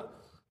number 1,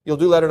 you'll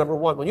do letter number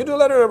 1. When you do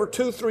letter number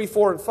 2, 3,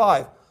 4, and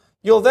 5,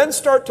 you'll then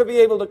start to be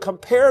able to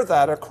compare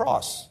that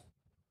across.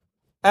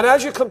 And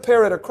as you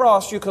compare it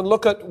across, you can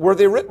look at, were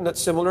they written at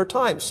similar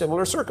times,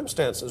 similar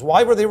circumstances?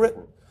 Why were they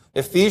written?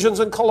 Ephesians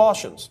and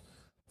Colossians,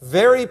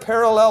 very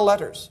parallel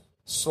letters,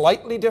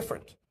 slightly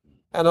different.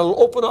 And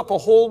it'll open up a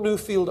whole new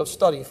field of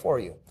study for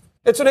you.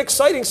 It's an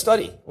exciting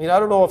study. I mean, I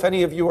don't know if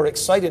any of you are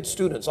excited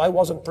students. I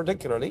wasn't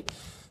particularly.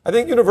 I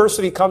think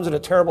university comes at a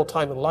terrible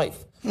time in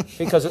life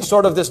because it's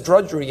sort of this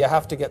drudgery you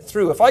have to get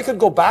through. If I could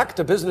go back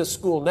to business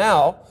school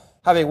now,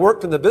 having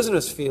worked in the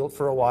business field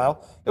for a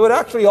while, it would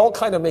actually all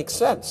kind of make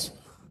sense.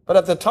 But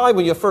at the time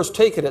when you first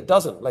take it, it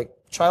doesn't. Like,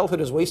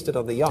 childhood is wasted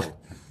on the young.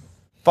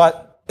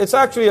 But it's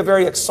actually a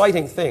very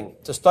exciting thing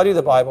to study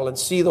the Bible and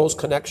see those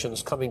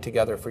connections coming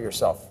together for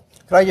yourself.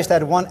 Could I just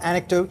add one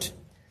anecdote?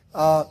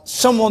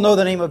 Some will know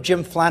the name of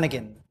Jim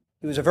Flanagan.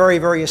 He was a very,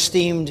 very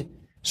esteemed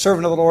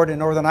servant of the Lord in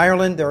Northern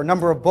Ireland. There are a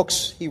number of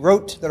books he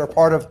wrote that are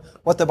part of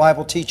What the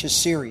Bible Teaches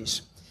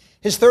series.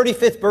 His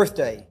 35th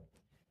birthday,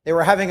 they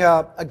were having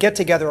a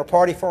get-together, a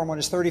party for him on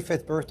his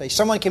 35th birthday.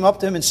 Someone came up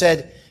to him and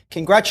said,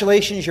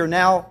 congratulations, you've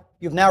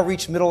now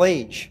reached middle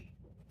age.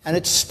 And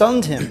it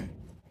stunned him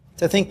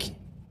to think,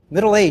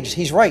 middle age,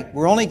 he's right.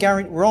 We're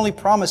only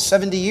promised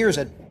 70 years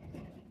and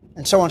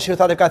so on. So he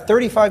thought, I've got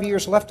 35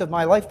 years left of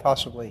my life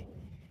possibly.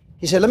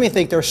 He said, let me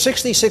think, there are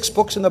 66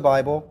 books in the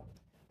Bible.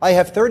 I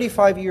have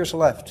 35 years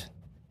left.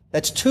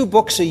 That's 2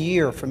 books a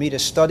year for me to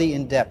study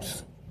in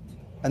depth.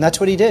 And that's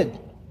what he did.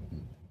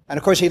 And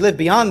of course, he lived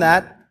beyond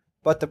that,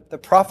 but the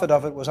profit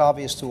of it was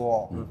obvious to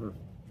all.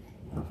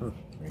 Mm-hmm. Mm-hmm.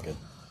 Very good.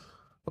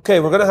 Okay,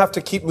 we're going to have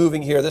to keep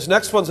moving here. This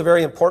next one's a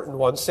very important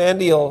one.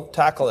 Sandy will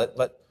tackle it,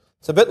 but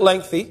it's a bit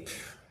lengthy,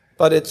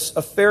 but it's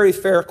a very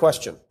fair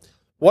question.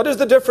 What is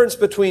the difference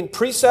between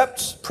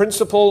precepts,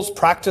 principles,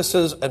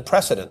 practices, and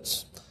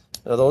precedents?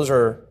 Now, those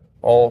are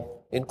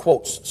all in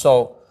quotes.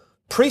 So,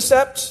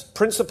 precepts,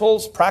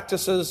 principles,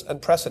 practices,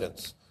 and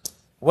precedents.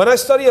 When I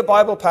study a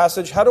Bible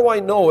passage, how do I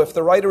know if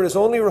the writer is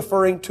only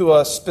referring to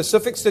a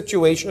specific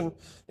situation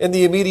in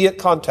the immediate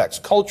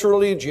context,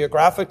 culturally,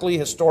 geographically,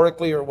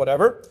 historically, or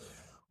whatever?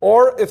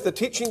 or if the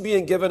teaching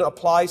being given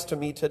applies to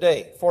me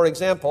today. For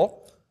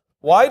example,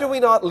 why do we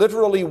not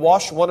literally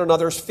wash one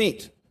another's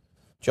feet?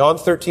 John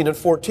 13 and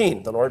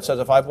 14, the Lord says,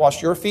 if I've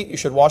washed your feet, you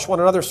should wash one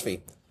another's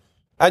feet.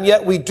 And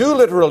yet we do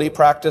literally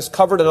practice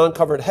covered and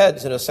uncovered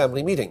heads in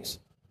assembly meetings.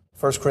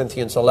 1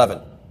 Corinthians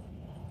 11.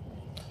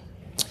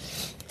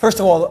 First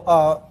of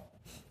all,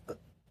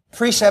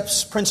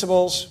 precepts,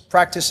 principles,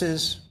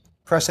 practices,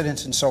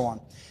 precedents, and so on.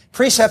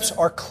 Precepts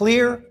are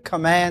clear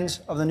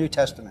commands of the New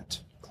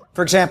Testament.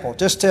 For example,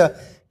 just to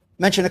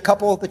mention a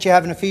couple that you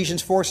have in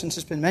Ephesians 4, since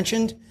it's been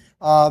mentioned,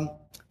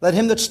 let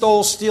him that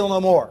stole steal no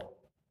more.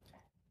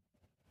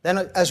 Then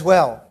as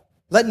well,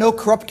 let no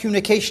corrupt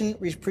communication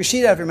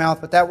proceed out of your mouth,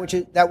 but that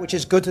which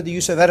is good to the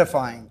use of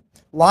edifying.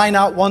 Lie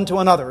not one to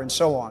another, and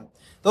so on.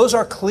 Those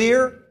are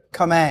clear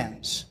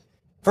commands.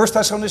 1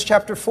 Thessalonians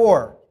chapter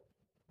 4,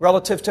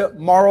 relative to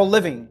moral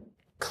living,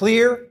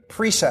 clear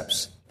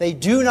precepts. They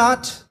do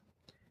not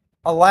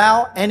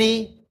allow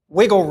any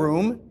wiggle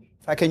room,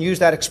 if I can use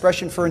that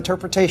expression, for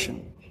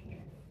interpretation.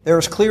 They're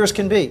as clear as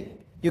can be.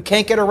 You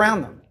can't get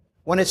around them.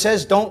 When it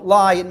says don't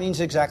lie, it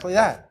means exactly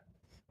that.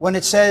 When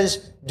it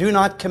says do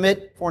not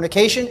commit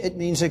fornication, it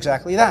means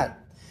exactly that.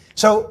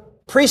 So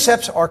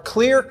precepts are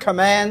clear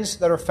commands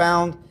that are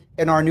found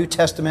in our New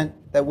Testament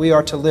that we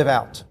are to live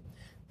out.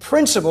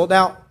 Principle,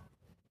 now,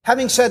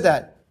 having said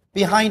that,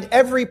 behind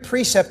every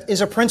precept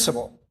is a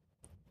principle.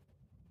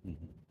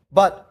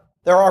 But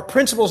there are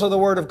principles of the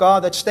Word of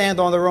God that stand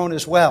on their own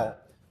as well.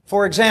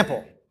 For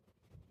example,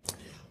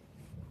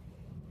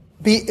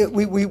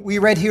 we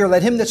read here,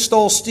 let him that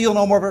stole steal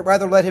no more, but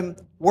rather let him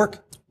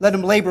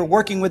labor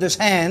working with his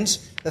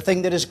hands, the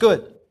thing that is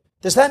good.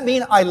 Does that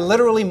mean I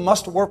literally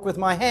must work with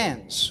my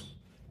hands?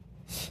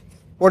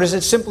 Or does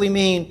it simply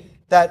mean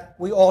that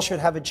we all should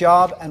have a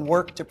job and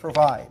work to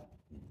provide?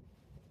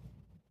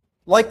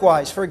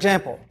 Likewise, for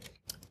example,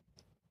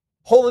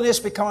 holiness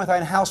becometh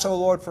thine house, O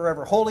Lord,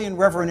 forever. Holy and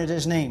reverent is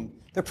his name.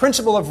 The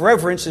principle of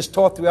reverence is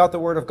taught throughout the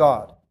Word of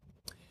God.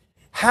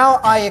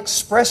 How I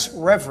express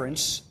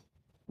reverence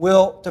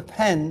will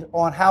depend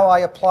on how I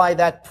apply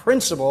that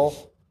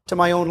principle to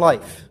my own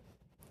life.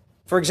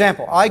 For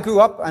example, I grew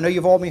up, I know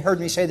you've all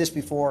heard me say this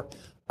before,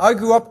 I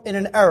grew up in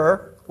an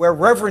era where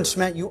reverence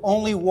meant you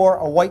only wore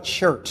a white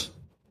shirt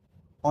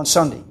on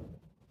Sunday.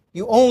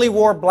 You only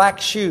wore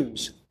black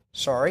shoes.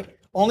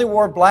 Only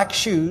wore black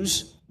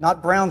shoes,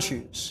 not brown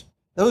shoes.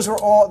 Those were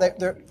all,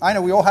 I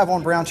know we all have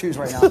on brown shoes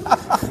right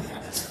now.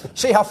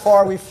 See how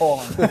far we've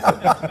fallen.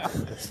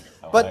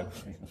 But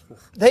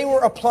they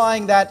were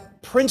applying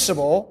that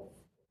principle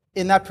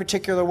in that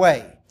particular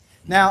way.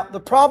 Now, the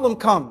problem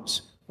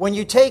comes when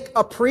you take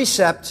a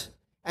precept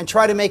and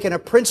try to make it a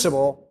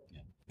principle,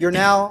 you're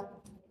now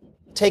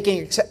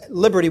taking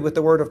liberty with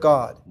the Word of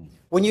God.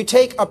 When you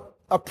take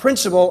a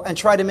principle and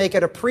try to make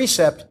it a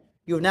precept,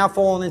 you've now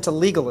fallen into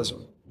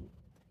legalism.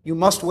 You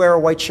must wear a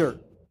white shirt.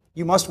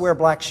 You must wear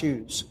black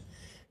shoes.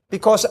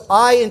 Because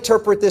I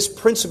interpret this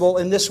principle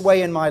in this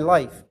way in my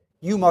life,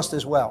 you must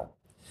as well.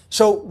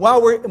 So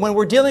when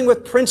we're dealing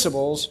with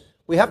principles,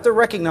 we have to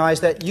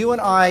recognize that you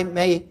and I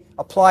may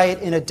apply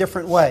it in a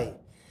different way.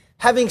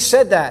 Having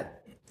said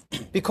that,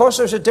 because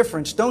there's a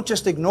difference, don't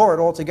just ignore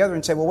it altogether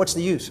and say, well, what's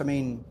the use? I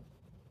mean,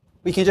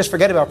 we can just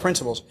forget about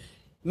principles.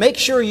 Make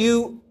sure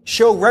you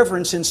show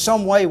reverence in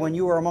some way when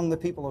you are among the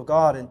people of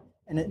God and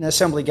in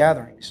assembly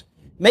gatherings.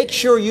 Make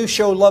sure you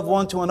show love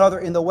one to another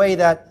in the way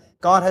that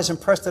God has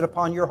impressed it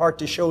upon your heart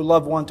to show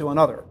love one to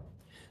another.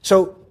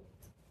 So,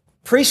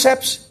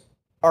 precepts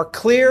are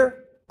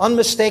clear,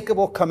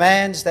 unmistakable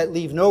commands that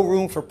leave no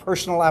room for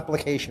personal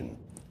application.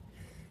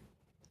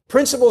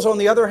 Principles, on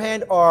the other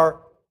hand,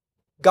 are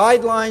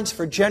guidelines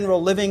for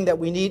general living that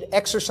we need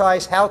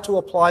exercise how to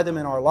apply them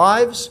in our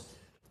lives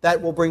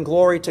that will bring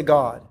glory to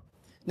God.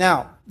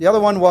 Now, the other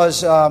one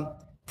was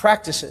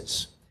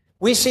practices.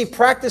 We see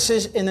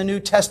practices in the New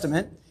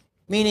Testament,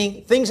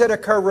 meaning things that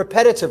occur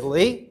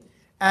repetitively,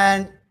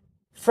 and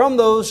from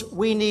those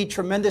we need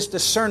tremendous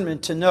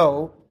discernment to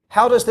know,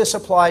 how does this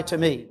apply to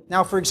me?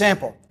 Now, for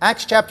example,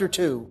 Acts chapter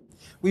 2,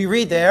 we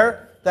read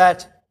there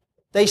that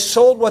they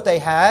sold what they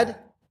had,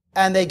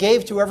 and they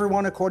gave to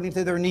everyone according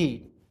to their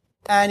need.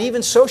 And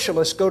even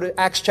socialists go to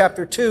Acts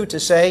chapter 2 to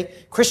say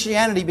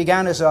Christianity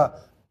began as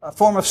a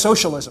form of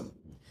socialism.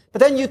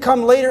 But then you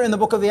come later in the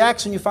book of the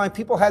Acts and you find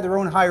people had their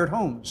own hired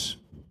homes,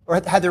 or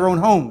had their own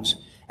homes.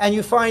 And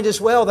you find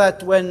as well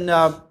that when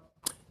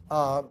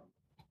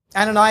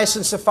Ananias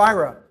and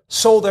Sapphira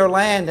sold their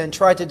land and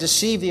tried to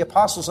deceive the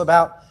apostles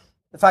about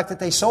the fact that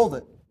they sold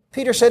it,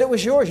 Peter said it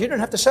was yours. You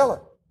didn't have to sell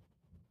it.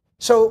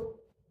 So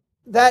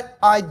that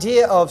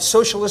idea of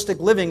socialistic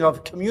living,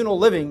 of communal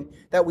living,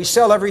 that we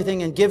sell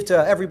everything and give to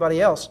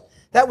everybody else,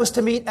 that was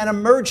to meet an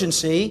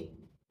emergency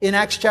in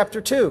Acts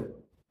chapter 2.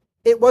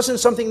 It wasn't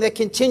something that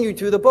continued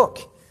through the book.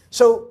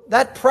 So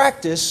that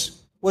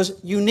practice was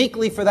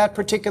uniquely for that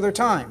particular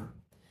time.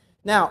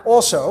 Now,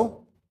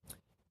 also,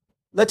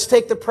 let's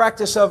take the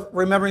practice of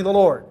remembering the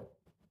Lord.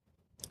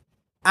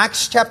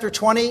 Acts chapter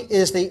 20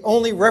 is the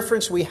only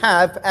reference we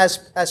have as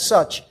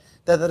such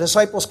that the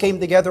disciples came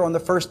together on the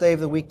first day of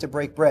the week to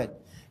break bread.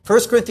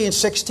 1 Corinthians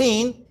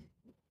 16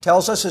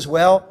 tells us as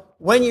well,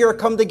 when you're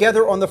come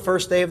together on the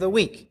first day of the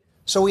week.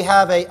 So we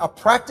have a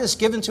practice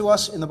given to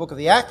us in the book of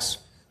the Acts.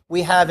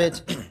 We have a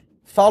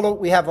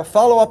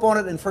follow-up on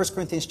it in 1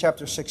 Corinthians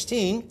chapter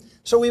 16.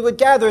 So we would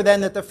gather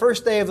then that the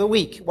first day of the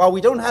week, while we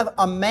don't have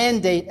a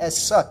mandate as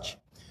such,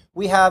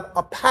 we have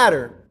a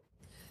pattern.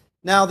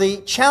 Now the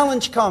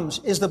challenge comes,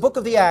 is the book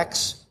of the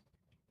Acts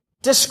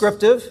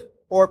descriptive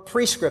or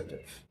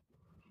prescriptive?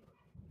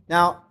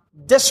 Now,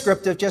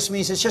 descriptive just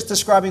means it's just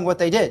describing what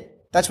they did.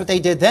 That's what they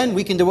did then.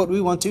 We can do what we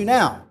want to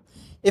now.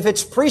 If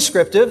it's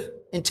prescriptive,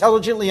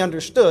 intelligently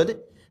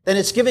understood, then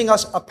it's giving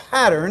us a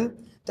pattern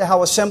to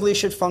how assembly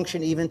should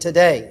function even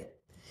today.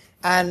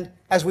 And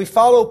as we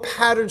follow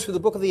patterns through the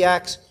book of the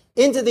Acts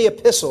into the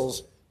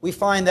epistles, we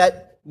find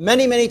that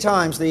many, many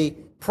times the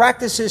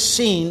practices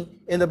seen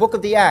in the book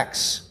of the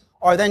Acts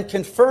are then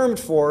confirmed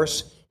for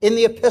us in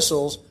the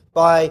epistles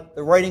by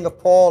the writing of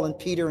Paul and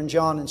Peter and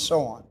John and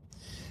so on.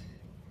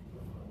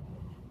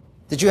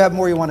 Did you have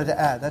more you wanted to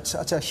add?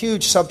 That's a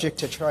huge subject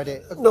to try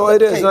to... No,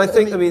 it is. Okay, and I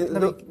think,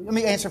 let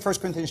me answer 1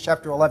 Corinthians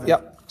chapter 11.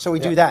 Yep. So we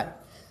do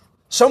that.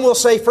 Some will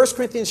say 1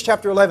 Corinthians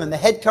chapter 11, the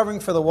head covering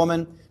for the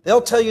woman, they'll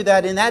tell you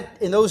that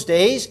in those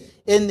days,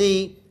 in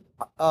the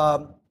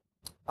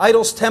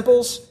idols'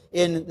 temples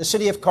in the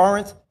city of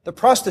Corinth, the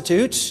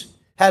prostitutes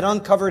had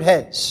uncovered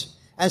heads.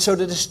 And so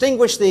to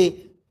distinguish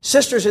the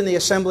sisters in the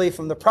assembly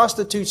from the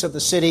prostitutes of the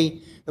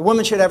city, the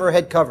woman should have her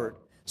head covered.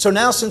 So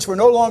now, since we're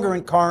no longer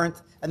in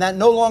Corinth, and that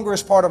no longer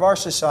is part of our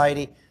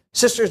society,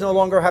 sisters no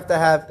longer have to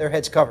have their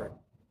heads covered.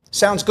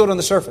 Sounds good on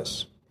the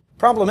surface.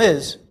 Problem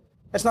is,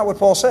 that's not what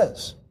Paul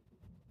says.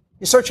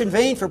 You search in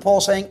vain for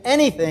Paul saying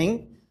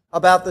anything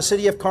about the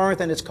city of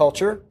Corinth and its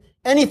culture,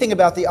 anything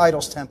about the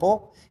idols'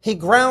 temple. He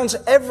grounds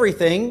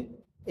everything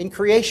in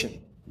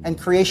creation and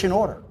creation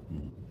order.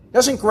 He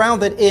doesn't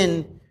ground it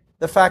in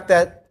the fact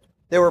that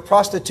there were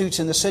prostitutes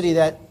in the city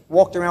that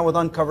walked around with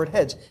uncovered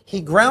heads.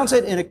 He grounds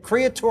it in a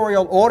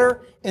creatorial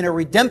order, in a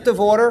redemptive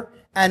order,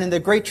 and in the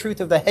great truth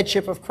of the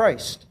headship of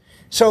Christ.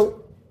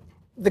 So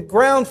the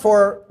ground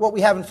for what we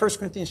have in 1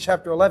 Corinthians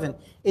chapter 11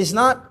 is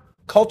not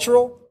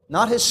cultural,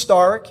 not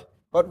historic,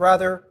 but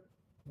rather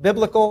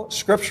biblical,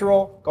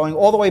 scriptural, going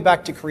all the way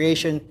back to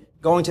creation,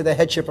 going to the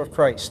headship of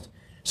Christ.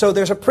 So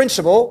there's a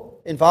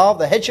principle involved,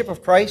 the headship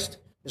of Christ.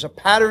 There's a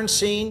pattern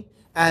seen,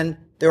 and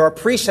there are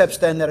precepts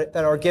then that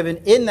are given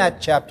in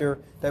that chapter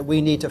that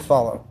we need to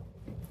follow.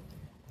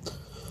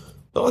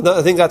 No,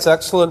 I think that's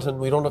excellent, and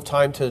we don't have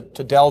time to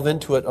delve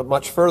into it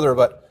much further,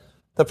 but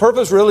the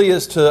purpose really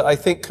is to, I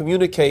think,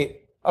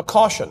 communicate a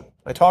caution.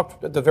 I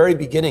talked at the very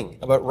beginning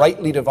about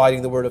rightly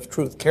dividing the word of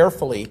truth,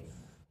 carefully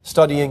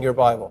studying your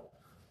Bible.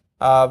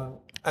 And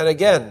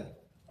again,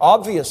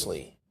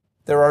 obviously,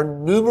 there are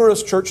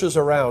numerous churches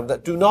around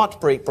that do not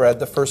break bread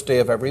the first day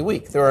of every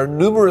week. There are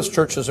numerous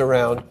churches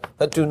around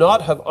that do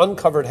not have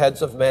uncovered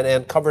heads of men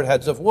and covered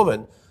heads of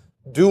women,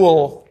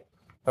 dual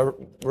a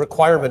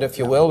requirement, if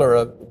you will, or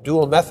a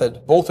dual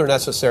method. Both are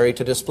necessary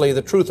to display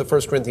the truth of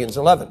 1 Corinthians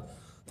 11.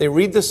 They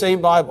read the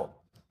same Bible.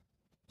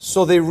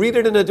 So they read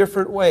it in a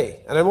different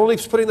way. And I'm only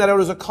putting that out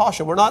as a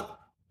caution. We're not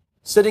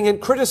sitting in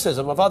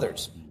criticism of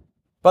others.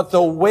 But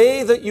the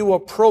way that you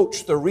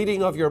approach the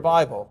reading of your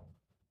Bible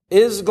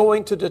is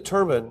going to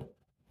determine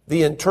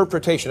the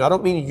interpretation. I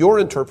don't mean your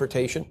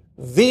interpretation,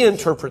 the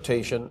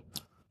interpretation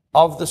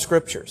of the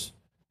Scriptures.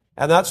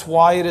 And that's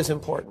why it is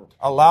important.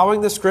 Allowing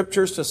the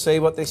Scriptures to say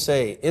what they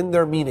say in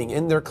their meaning,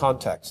 in their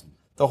context.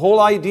 The whole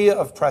idea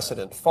of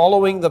precedent,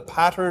 following the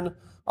pattern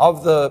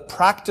of the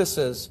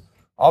practices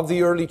of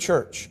the early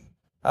church.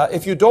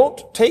 If you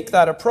don't take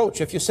that approach,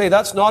 if you say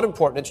that's not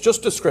important, it's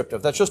just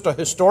descriptive, that's just a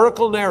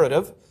historical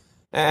narrative,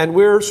 and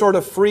we're sort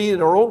of free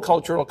in our own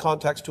cultural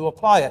context to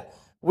apply it,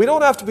 we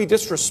don't have to be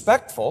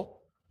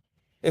disrespectful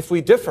if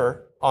we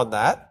differ on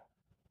that.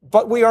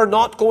 But we are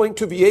not going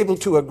to be able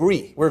to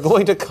agree. We're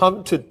going to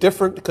come to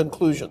different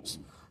conclusions.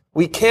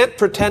 We can't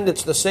pretend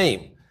it's the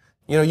same.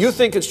 You know, you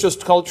think it's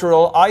just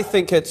cultural. I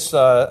think it's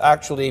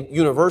actually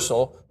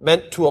universal,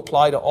 meant to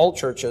apply to all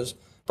churches.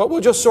 But we'll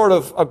just sort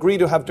of agree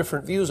to have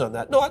different views on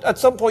that. No, at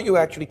some point you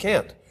actually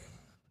can't.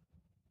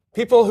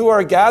 People who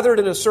are gathered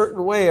in a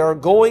certain way are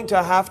going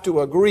to have to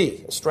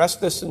agree. Stress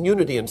this in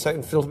unity in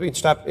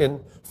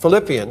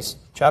Philippians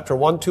chapter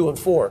 1, 2, and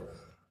 4.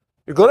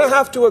 You're going to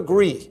have to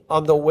agree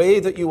on the way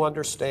that you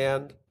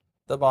understand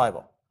the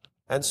Bible.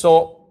 And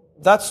so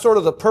that's sort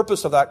of the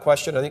purpose of that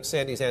question. I think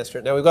Sandy's answered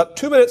it. Now, we've got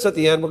 2 minutes at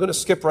the end. We're going to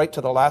skip right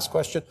to the last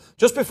question.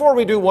 Just before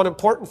we do, one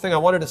important thing I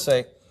wanted to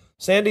say.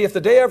 Sandy, if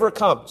the day ever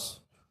comes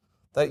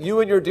that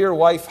you and your dear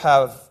wife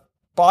have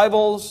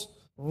Bibles,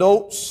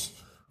 notes,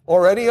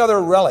 or any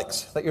other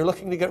relics that you're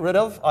looking to get rid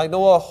of, I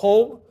know a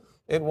home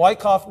in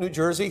Wyckoff, New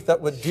Jersey that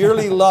would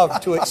dearly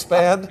love to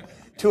expand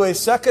to a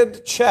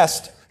second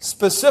chest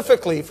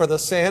specifically for the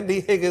Sandy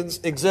Higgins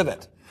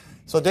exhibit.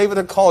 So David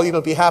and Colleen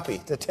will be happy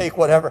to take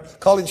whatever.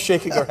 Colleen's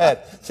shaking her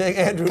head, saying,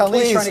 Andrew,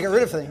 Colleen's please. trying to get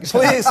rid of things.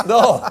 Please,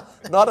 no,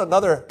 not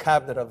another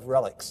cabinet of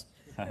relics.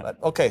 But,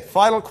 okay,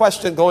 final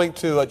question going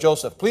to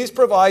Joseph. Please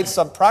provide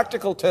some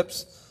practical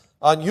tips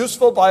on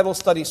useful Bible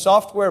study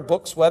software,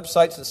 books,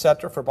 websites,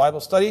 etc. for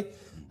Bible study,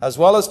 as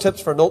well as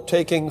tips for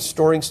note-taking,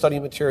 storing study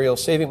material,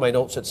 saving my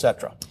notes,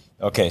 etc.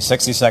 Okay,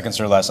 60 seconds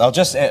or less. I'll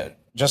just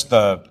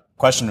the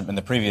question in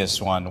the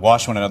previous one,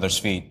 wash one another's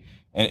feet.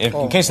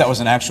 In case that was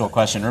an actual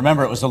question,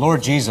 remember it was the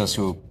Lord Jesus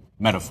who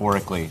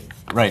metaphorically,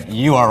 right,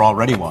 you are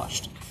already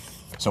washed.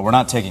 So we're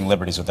not taking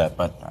liberties with that,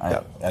 but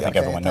I think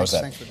everyone knows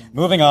that.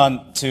 Moving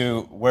on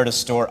to where to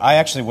store, I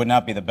actually would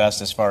not be the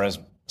best as far as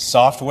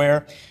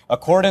software.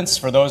 Accordance,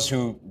 for those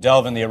who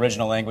delve in the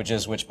original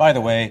languages, which, by the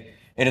way,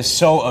 it is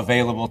so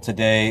available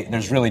today,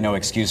 there's really no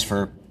excuse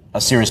for a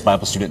serious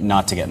Bible student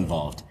not to get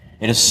involved.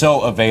 It is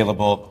so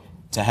available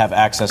to have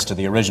access to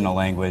the original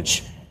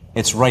language.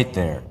 It's right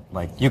there.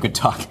 Like, you could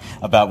talk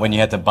about when you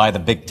had to buy the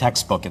big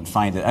textbook and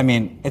find it. I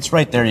mean, it's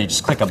right there. You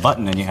just click a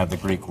button and you have the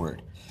Greek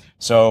word.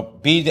 So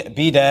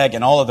BDAG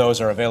and all of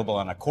those are available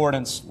on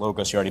Accordance.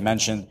 Logos you already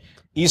mentioned.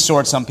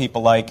 eSword some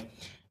people like.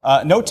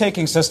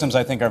 Note-taking systems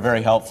I think are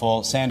very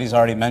helpful. Sandy's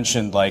already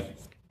mentioned like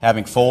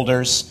having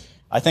folders.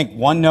 I think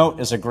OneNote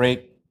is a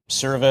great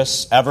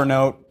service.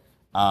 Evernote,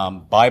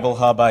 Bible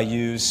Hub I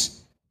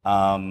use.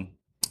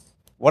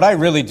 What I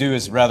really do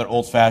is rather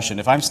old-fashioned.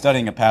 If I'm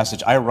studying a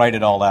passage, I write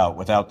it all out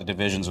without the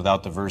divisions,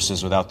 without the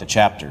verses, without the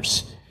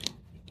chapters.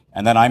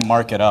 And then I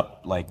mark it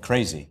up like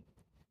crazy.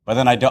 But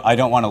then I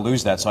don't want to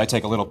lose that, so I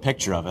take a little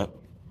picture of it.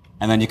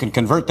 And then you can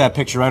convert that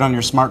picture right on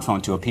your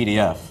smartphone to a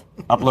PDF,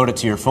 upload it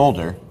to your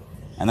folder,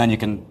 and then you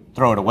can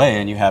throw it away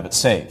and you have it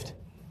saved.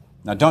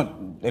 Now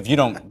if you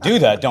don't do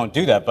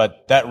that,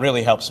 but that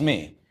really helps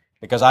me.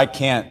 Because I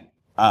can't,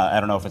 I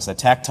don't know if it's a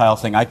tactile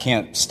thing, I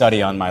can't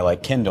study on my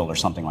like Kindle or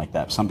something like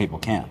that. Some people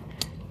can.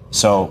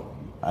 So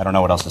I don't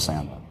know what else to say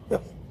on that. Yeah.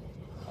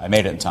 I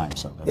made it in time,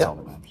 so that's all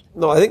that matters.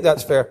 No, I think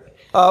that's fair.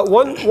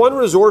 One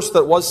resource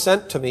that was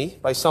sent to me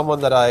by someone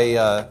that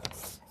I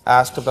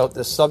asked about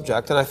this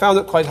subject, and I found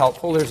it quite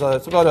helpful. It's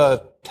about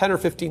a 10 or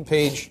 15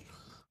 page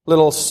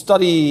little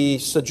study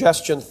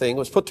suggestion thing. It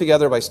was put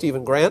together by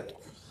Stephen Grant.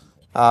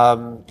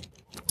 And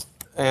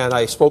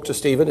I spoke to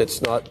Stephen.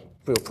 It's not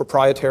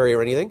proprietary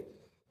or anything.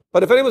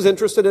 But if anyone's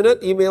interested in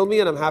it, email me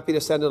and I'm happy to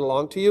send it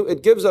along to you.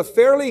 It gives a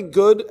fairly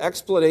good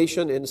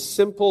explanation in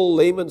simple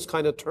layman's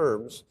kind of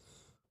terms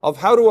of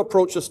how to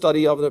approach a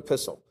study of an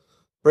epistle.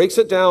 Breaks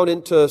it down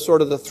into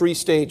sort of the three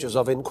stages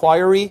of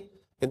inquiry,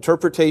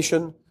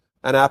 interpretation,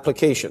 and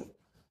application.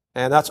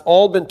 And that's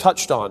all been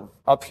touched on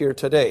up here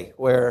today,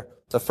 where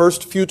the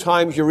first few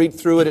times you read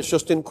through it, it's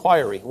just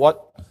inquiry.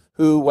 What,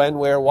 who, when,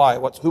 where, why.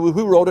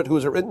 Who wrote it? Who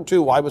was it written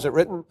to? Why was it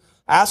written?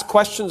 Ask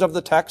questions of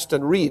the text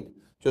and read.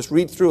 Just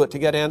read through it to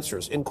get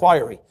answers.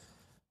 Inquiry.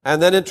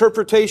 And then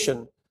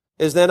interpretation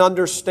is then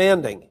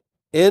understanding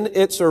in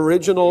its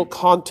original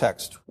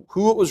context.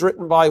 Who it was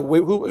written by,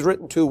 who it was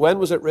written to, when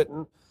was it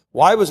written,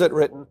 why was it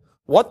written,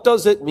 what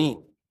does it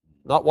mean?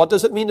 Not what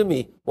does it mean to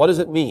me, what does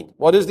it mean?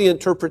 What is the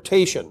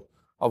interpretation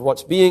of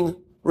what's being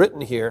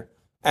written here?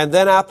 And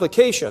then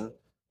application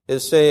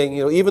is saying,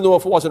 even though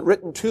if it wasn't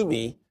written to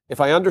me, if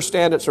I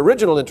understand its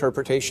original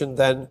interpretation,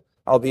 then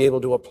I'll be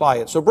able to apply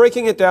it. So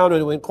breaking it down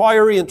into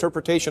inquiry,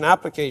 interpretation,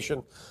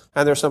 application,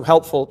 and there's some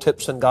helpful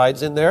tips and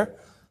guides in there.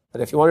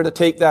 And if you wanted to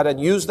take that and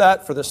use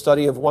that for the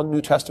study of one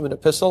New Testament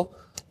epistle,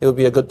 it would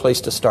be a good place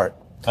to start.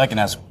 If I can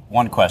ask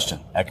one question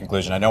at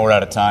conclusion. I know we're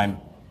out of time,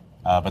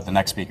 but the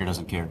next speaker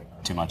doesn't care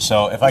too much.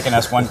 So if I can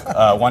ask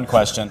one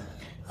question,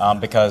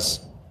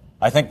 because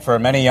I think for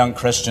many young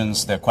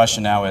Christians, the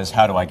question now is,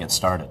 how do I get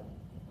started?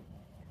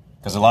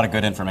 There's a lot of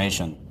good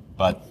information,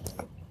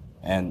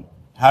 and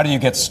how do you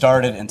get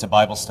started into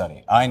Bible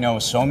study? I know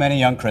so many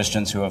young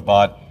Christians who have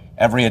bought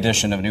every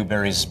edition of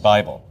Newberry's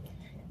Bible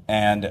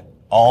and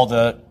all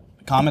the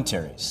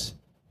commentaries.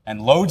 And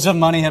loads of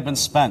money have been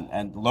spent,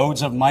 and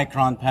loads of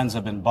Micron pens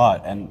have been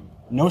bought, and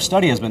no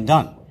study has been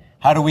done.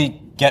 How do we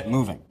get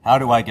moving? How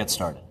do I get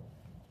started?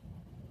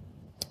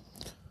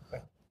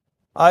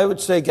 I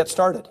would say get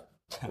started.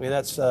 I mean,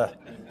 that's,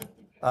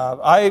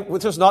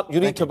 which is not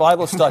unique to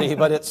Bible study,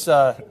 but it's,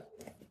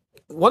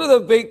 one of the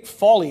big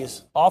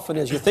follies often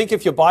is you think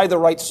if you buy the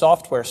right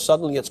software,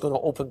 suddenly it's going to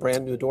open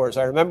brand new doors.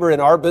 I remember in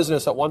our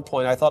business at one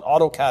point, I thought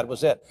AutoCAD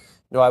was it.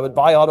 I would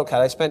buy AutoCAD.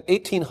 I spent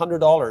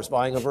 $1,800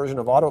 buying a version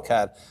of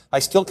AutoCAD. I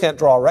still can't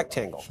draw a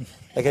rectangle.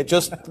 Like, it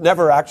just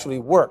never actually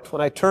worked. When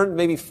I turned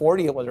maybe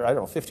 40, it was, I don't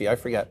know, 50, I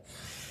forget.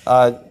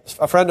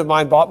 A friend of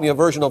mine bought me a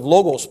version of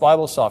Logos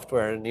Bible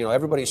software, and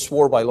everybody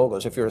swore by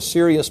Logos. If you're a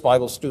serious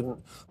Bible student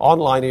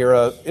online, you're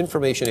an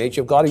information age,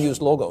 you've got to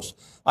use Logos.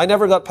 I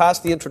never got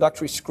past the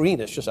introductory screen.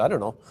 It's just, I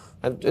don't know.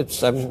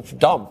 I'm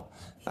dumb.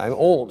 I'm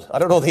old. I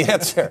don't know the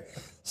answer.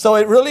 So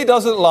it really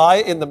doesn't lie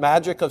in the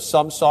magic of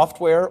some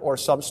software or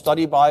some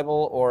study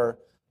Bible or,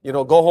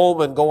 go home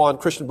and go on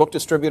Christian book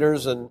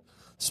distributors and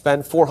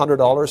spend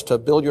 $400 to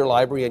build your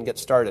library and get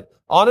started.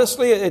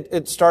 Honestly,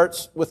 it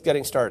starts with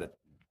getting started.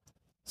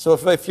 So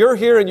if you're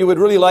here and you would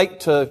really like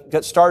to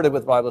get started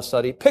with Bible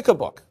study, pick a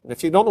book. And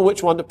if you don't know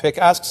which one to pick,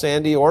 ask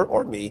Sandy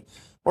or me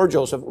or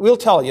Joseph. We'll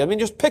tell you.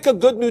 Just pick a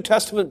good New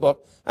Testament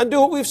book and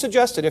do what we've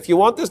suggested. If you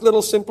want this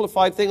little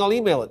simplified thing, I'll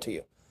email it to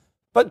you.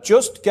 But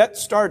just get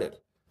started.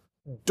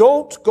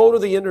 Don't go to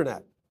the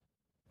internet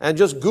and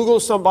just Google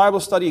some Bible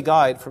study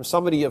guide from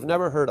somebody you've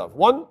never heard of.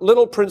 One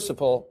little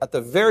principle at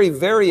the very,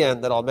 very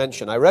end that I'll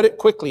mention. I read it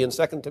quickly in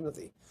 2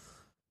 Timothy.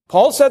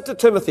 Paul said to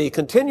Timothy,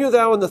 continue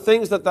thou in the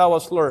things that thou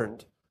hast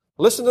learned.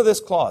 Listen to this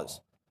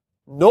clause.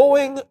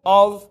 Knowing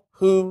of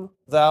whom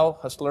thou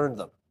hast learned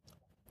them.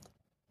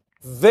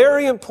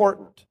 Very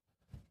important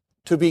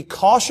to be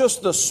cautious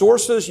the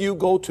sources you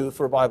go to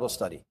for Bible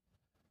study.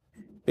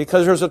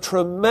 Because there's a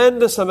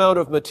tremendous amount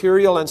of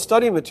material and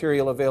study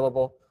material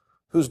available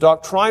whose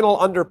doctrinal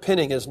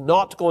underpinning is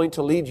not going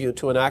to lead you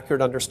to an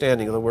accurate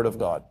understanding of the Word of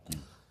God.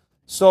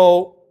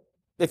 So,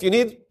 if you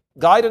need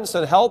guidance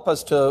and help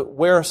as to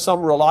where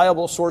some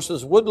reliable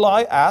sources would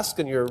lie, ask,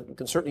 and we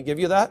can certainly give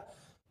you that.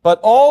 But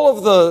all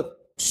of the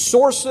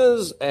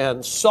sources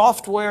and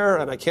software,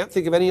 and I can't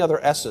think of any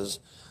other S's,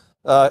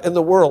 in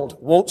the world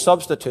won't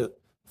substitute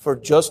for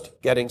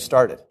just getting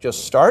started.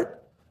 Just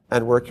start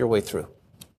and work your way through.